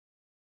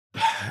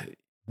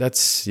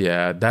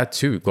 that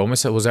too.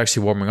 Gomez was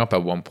actually warming up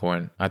at one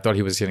point. I thought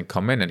he was going to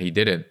come in, and he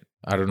didn't.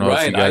 I don't know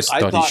if you guys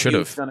thought he should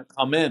have. I thought he was going to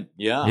come in.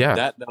 Yeah.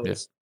 That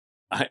was.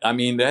 I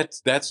mean,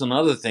 that's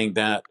another thing.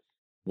 That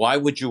why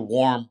would you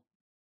warm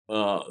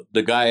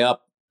the guy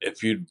up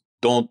if you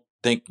don't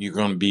think you're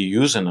going to be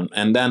using him,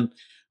 and then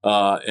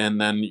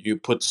you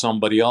put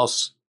somebody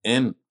else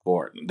in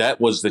for it. That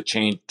was the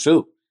change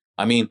too.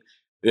 I mean,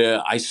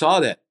 I saw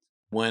that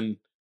when.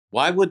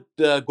 Why would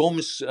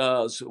Gomez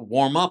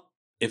warm up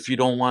if you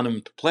don't want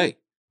him to play?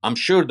 I'm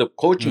sure the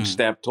coaching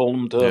staff told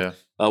him to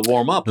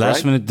warm up.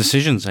 Last minute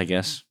decisions, I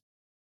guess.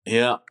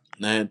 Yeah,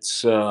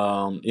 it's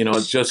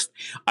it's just.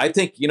 I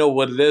think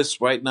what it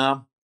is right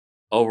now.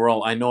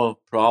 Overall, I know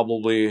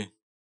probably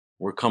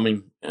we're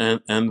coming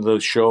end of the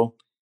show,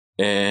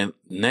 and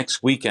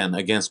next weekend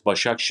against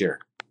Başakşehir,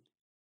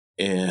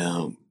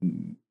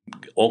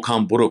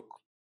 Okan Buruk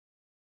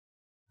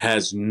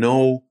has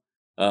no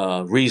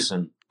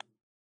reason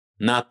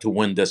not to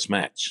win this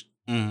match.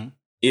 Mm-hmm.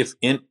 If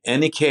in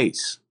any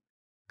case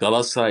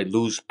Galatasaray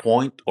lose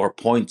point or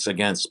points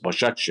against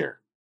Başakşehir,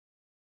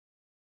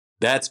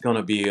 that's going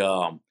to be,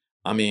 and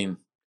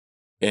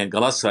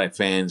Galatasaray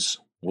fans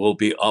will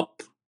be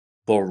up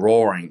for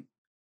roaring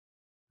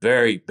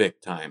very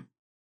big time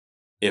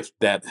if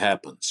that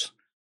happens.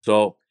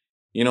 So,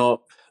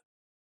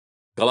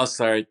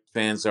 Galatasaray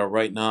fans are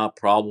right now,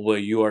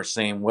 probably you are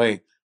same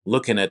way,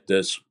 looking at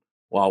this.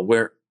 While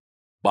we're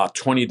about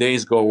 20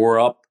 days ago, we're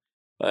up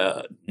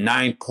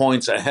 9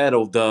 points ahead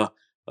of the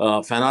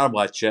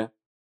Fenerbahçe,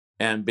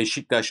 and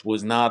Beşiktaş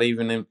was not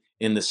even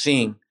in the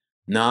scene.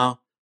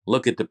 Now,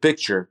 look at the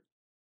picture,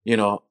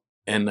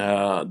 and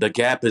the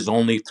gap is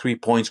only 3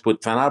 points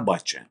with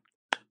Fenerbahçe.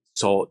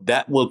 So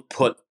that will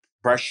put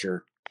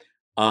pressure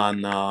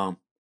on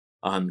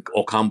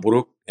Okan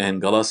Buruk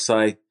and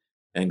Galatasaray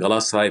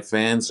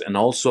fans, and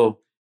also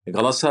the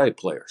Galatasaray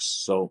players.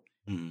 So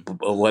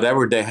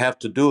whatever they have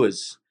to do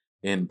is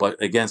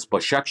against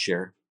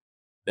Başakşehir,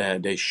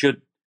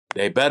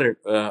 they better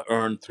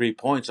earn 3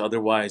 points.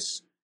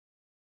 Otherwise,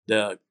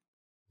 the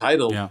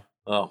title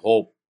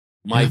hope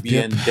might be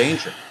in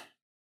danger.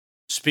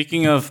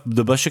 Speaking of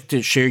the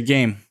Başakşehir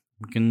game,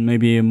 we can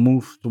maybe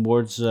move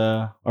towards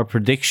our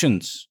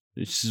predictions.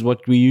 This is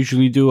what we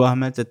usually do,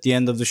 Ahmet. At the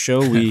end of the show,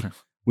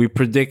 we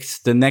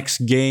predict the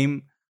next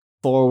game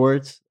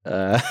forward.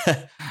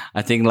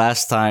 I think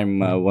last time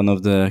one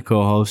of the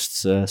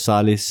co-hosts,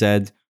 Salih,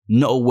 said,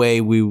 no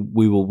way we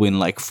will win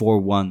like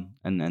 4-1.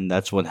 And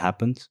that's what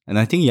happened. And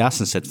I think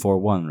Yasin said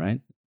 4-1,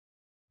 right?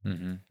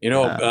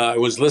 Mm-hmm. I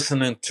was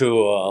listening to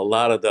a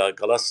lot of the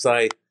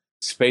Galatasaray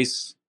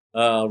space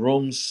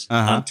rooms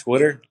on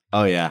Twitter.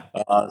 Oh, yeah.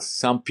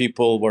 Some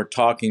people were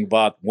talking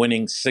about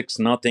winning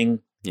 6-0.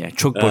 Yeah,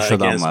 çok boş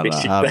adam var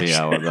abi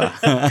ya orada.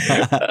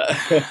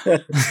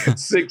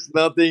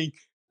 6-0.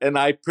 And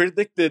I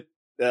predicted,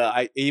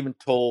 I even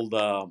told,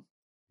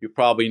 you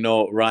probably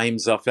know Rahim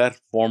Zafer,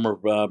 former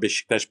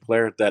Beşiktaş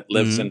player that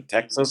lives in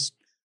Texas.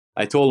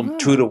 I told him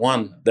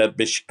 2-1 that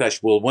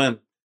Beşiktaş will win.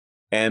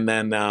 And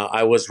then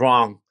I was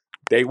wrong.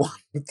 They won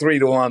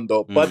 3-1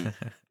 though. But,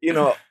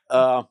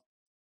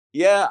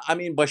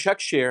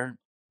 Başakşehir,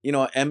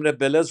 Emre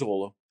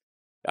Belezoğlu,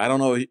 I don't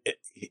know,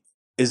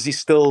 is he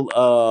still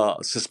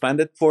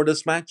suspended for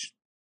this match?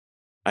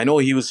 I know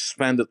he was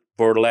suspended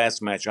for the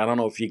last match. I don't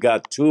know if he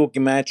got 2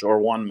 match or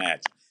 1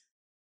 match.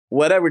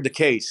 Whatever the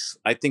case,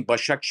 I think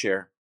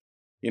Başakşehir,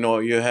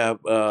 you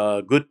have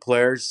good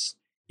players,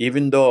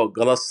 even though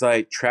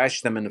Galatasaray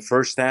trashed them in the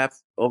first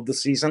half of the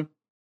season.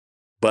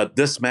 But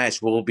this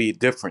match will be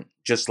different.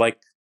 Just like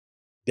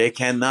they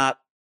cannot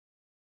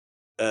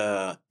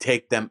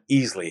take them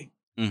easily.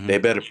 Mm-hmm. They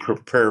better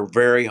prepare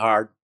very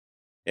hard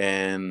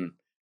and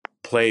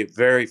play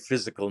very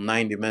physical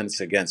 90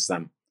 minutes against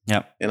them.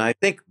 Yeah. And I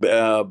think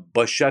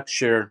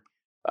Başakşehir,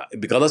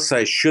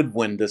 Galatasaray should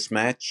win this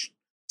match,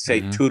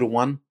 say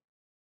 2-1,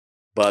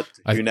 but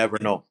you never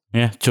know.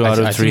 Yeah, 2 out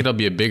of 3. I think it'll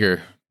be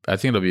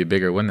a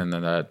bigger win than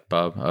that,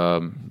 Bob.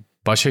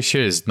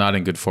 Başakşehir is not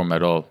in good form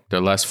at all.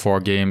 Their last 4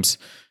 games,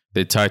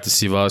 they tied to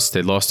Sivas,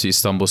 they lost to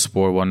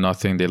Istanbulspor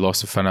 1-0, they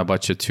lost to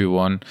Fenerbahçe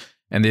 2-1,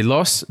 and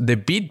they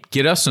beat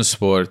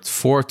Giresunspor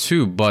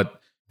 4-2,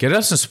 but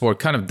Giresunspor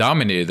kind of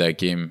dominated that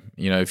game.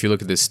 If you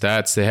look at the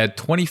stats, they had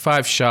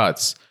 25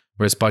 shots,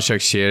 whereas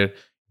Başakşehir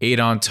 8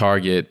 on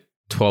target,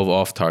 12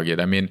 off target.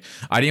 I mean,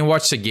 I didn't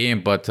watch the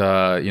game, but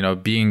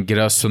being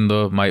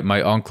Giresunlu,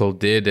 my uncle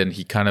did, and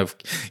he kind of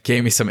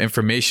gave me some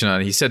information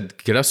on it. He said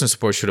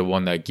Giresunspor should have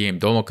won that game.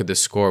 Don't look at the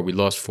score. We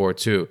lost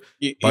 4-2.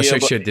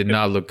 Başakşehir did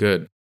not look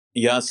good.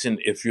 Yasin,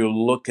 if you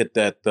look at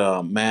that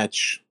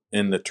match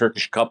in the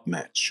Turkish Cup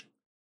match,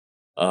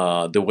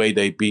 the way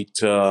they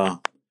beat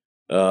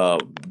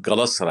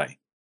Galatasaray,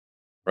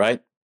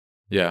 right?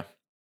 Yeah.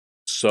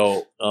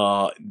 So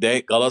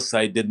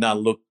Galatasaray did not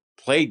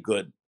play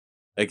good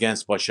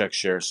against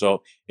Başakşehir.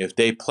 So if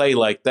they play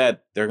like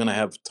that, they're going to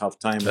have a tough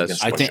time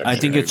against Başakşehir. I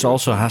think it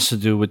also has to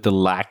do with the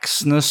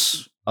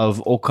laxness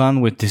of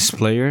Okan with his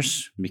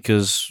players,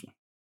 because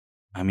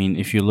I mean,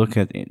 if you look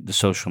at the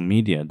social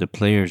media, the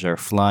players are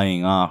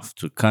flying off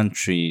to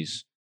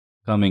countries,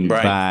 coming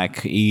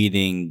back,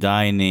 eating,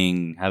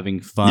 dining, having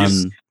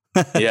fun.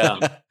 Yeah.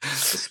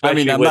 I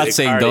mean, I'm not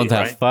saying don't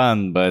have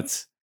fun,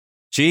 but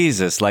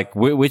Jesus, like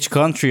which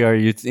country are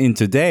you in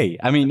today?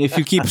 I mean, if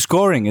you keep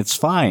scoring, it's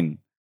fine.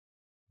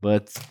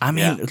 But I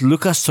mean,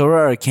 Lucas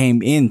Torreira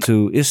came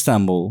into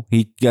Istanbul.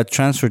 He got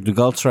transferred to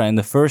Galatasaray, and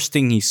the first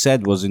thing he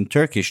said was in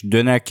Turkish,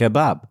 "Döner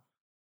kebab."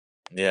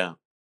 Yeah.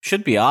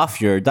 Should be off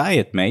your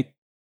diet, mate.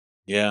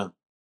 Yeah.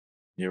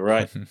 You're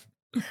right.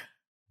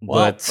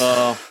 But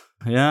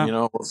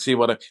we'll see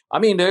what I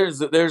mean, there's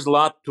a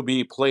lot to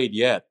be played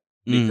yet,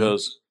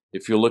 because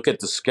if you look at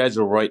the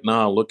schedule right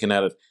now, looking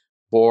at it,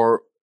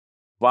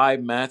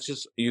 5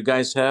 matches you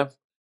guys have,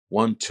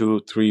 1, 2,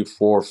 3,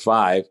 4,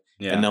 5.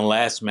 Yeah. And then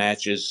last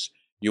matches,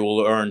 you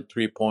will earn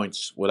 3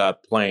 points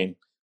without playing.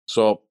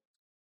 So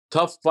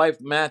tough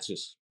 5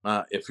 matches.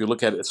 If you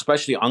look at it,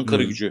 especially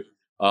Ankaragücü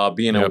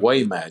be an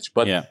away match.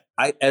 But Yeah.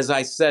 as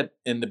I said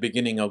in the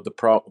beginning of the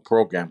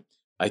program,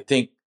 I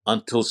think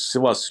until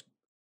Sivas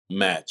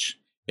match,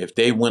 if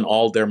they win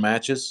all their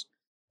matches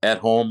at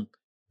home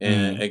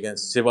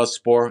against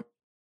Sivasspor,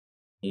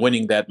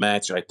 winning that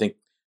match, I think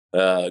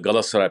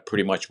Galatasaray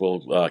pretty much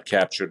will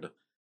capture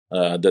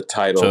the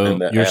title.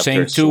 So you're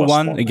saying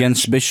 2-1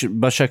 against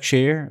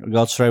Başakşehir.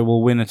 Galatasaray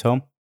will win at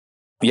home?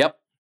 Yep.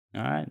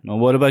 All right. Well,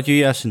 what about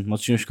you, Yasin?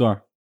 What's your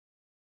score?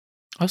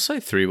 I'll say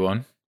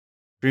 3-1.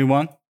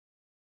 3-1?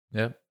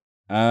 Yep.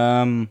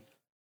 I'm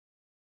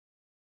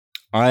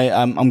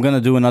gonna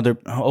do another.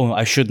 Oh,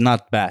 I should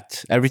not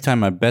bet. Every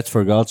time I bet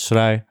for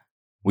Galatasaray,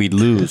 we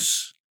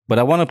lose. But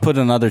I want to put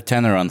another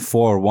tenner on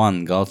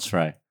 4-1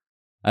 Galatasaray.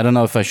 I don't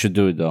know if I should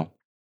do it though.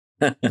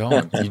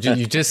 Don't.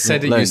 You just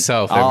said it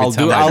yourself. I'll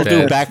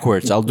do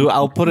backwards.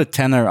 I'll put a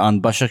tenner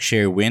on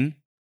Başakşehir win,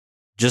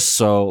 just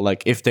so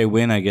like if they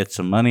win, I get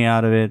some money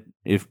out of it.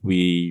 If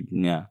we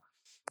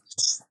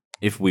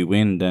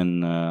win,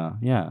 then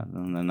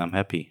then I'm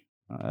happy.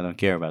 I don't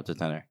care about the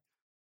tenner.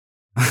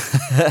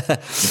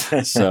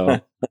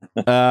 So,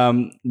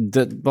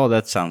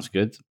 that sounds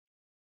good.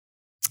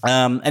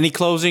 Any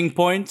closing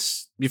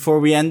points before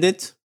we end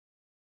it?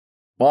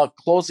 Well,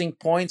 closing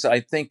points. I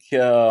think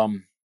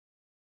the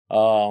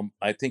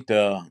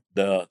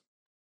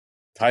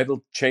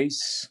title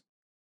chase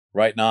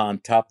right now on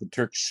top of the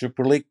Turkish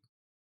Super League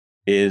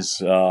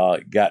is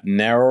got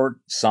narrowed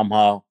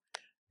somehow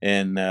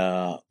in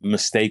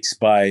mistakes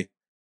by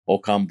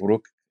Okan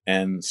Buruk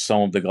and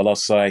some of the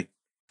Galatasaray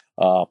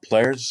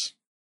players,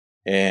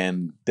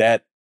 and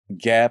that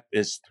gap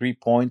is 3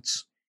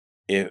 points.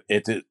 It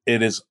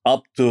is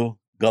up to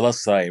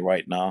Galatasaray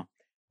right now.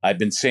 I've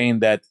been saying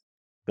that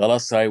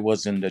Galatasaray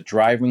was in the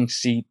driving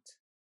seat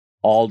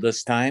all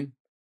this time.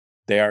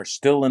 They are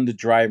still in the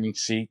driving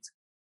seat,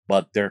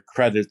 but their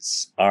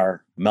credits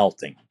are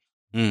melting.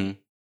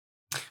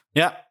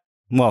 Yeah.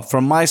 Well,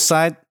 from my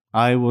side,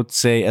 I would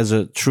say as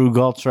a true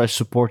Galatasaray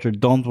supporter,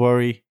 don't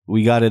worry.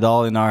 We got it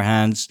all in our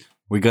hands.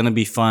 We're going to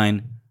be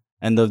fine.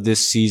 End of this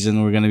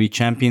season, we're going to be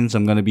champions.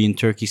 I'm going to be in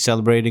Turkey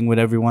celebrating with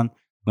everyone.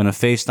 I'm going to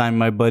FaceTime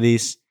my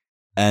buddies.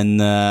 And,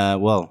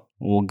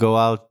 we'll go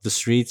out the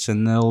streets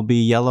and it'll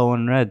be yellow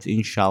and red,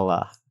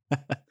 inshallah.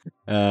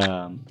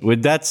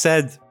 With that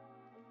said,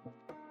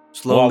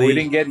 slowly... Well, we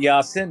didn't get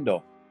Yasin,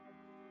 though.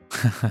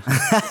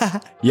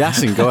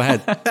 Yasin, go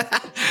ahead.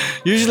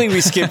 Usually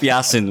we skip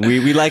Yasin.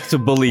 We like to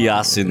bully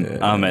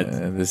Yasin,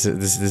 Ahmet. This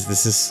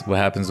is what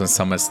happens when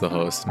Samet's the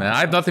host. Man, I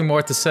have nothing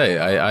more to say.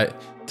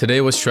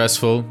 Today was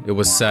stressful. It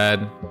was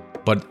sad,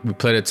 but we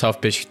played a tough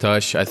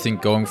Beşiktaş. I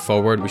think going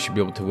forward, we should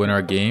be able to win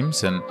our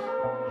games, and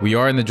we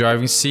are in the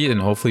driving seat,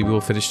 and hopefully we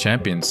will finish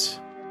champions.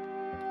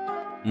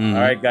 All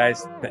right,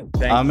 guys.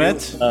 Thank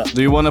Ahmet, you.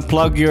 do you want to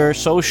plug your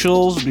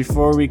socials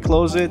before we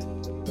close it?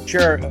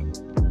 Sure.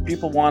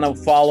 People want to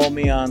follow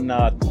me on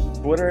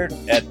Twitter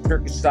at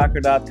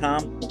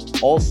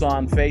turkishsoccer.com. Also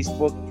on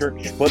Facebook,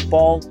 Turkish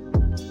Football.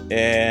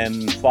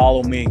 And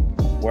follow me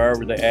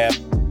wherever the app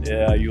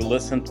you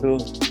listen to.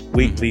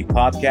 Weekly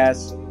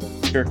podcast,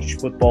 Turkish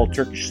Football,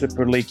 Turkish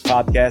Super League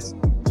podcast.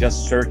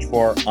 Just search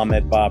for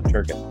Ahmet Bob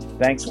Turgut.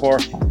 Thanks for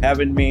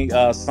having me,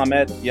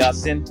 Samet,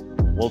 Yasin.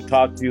 We'll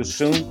talk to you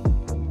soon.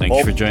 Thank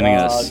you for joining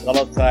us.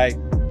 Galatasaray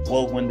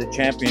will win the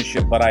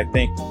championship, but I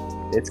think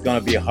it's going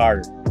to be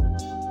harder.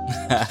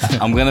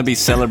 I'm gonna be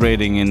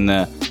celebrating in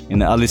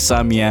Ali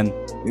Samian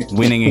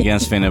winning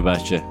against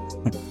Fenerbahce.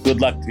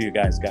 Good luck to you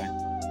guys.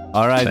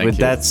 All right. Thank with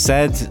you. that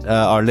said,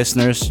 our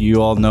listeners,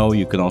 you all know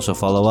you can also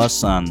follow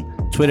us on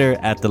Twitter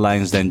at the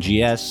Lions Den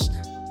GS,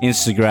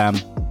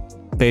 Instagram,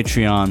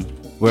 Patreon.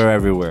 We're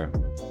everywhere.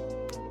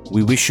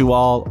 We wish you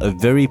all a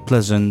very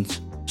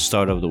pleasant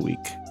start of the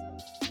week.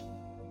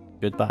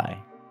 Goodbye.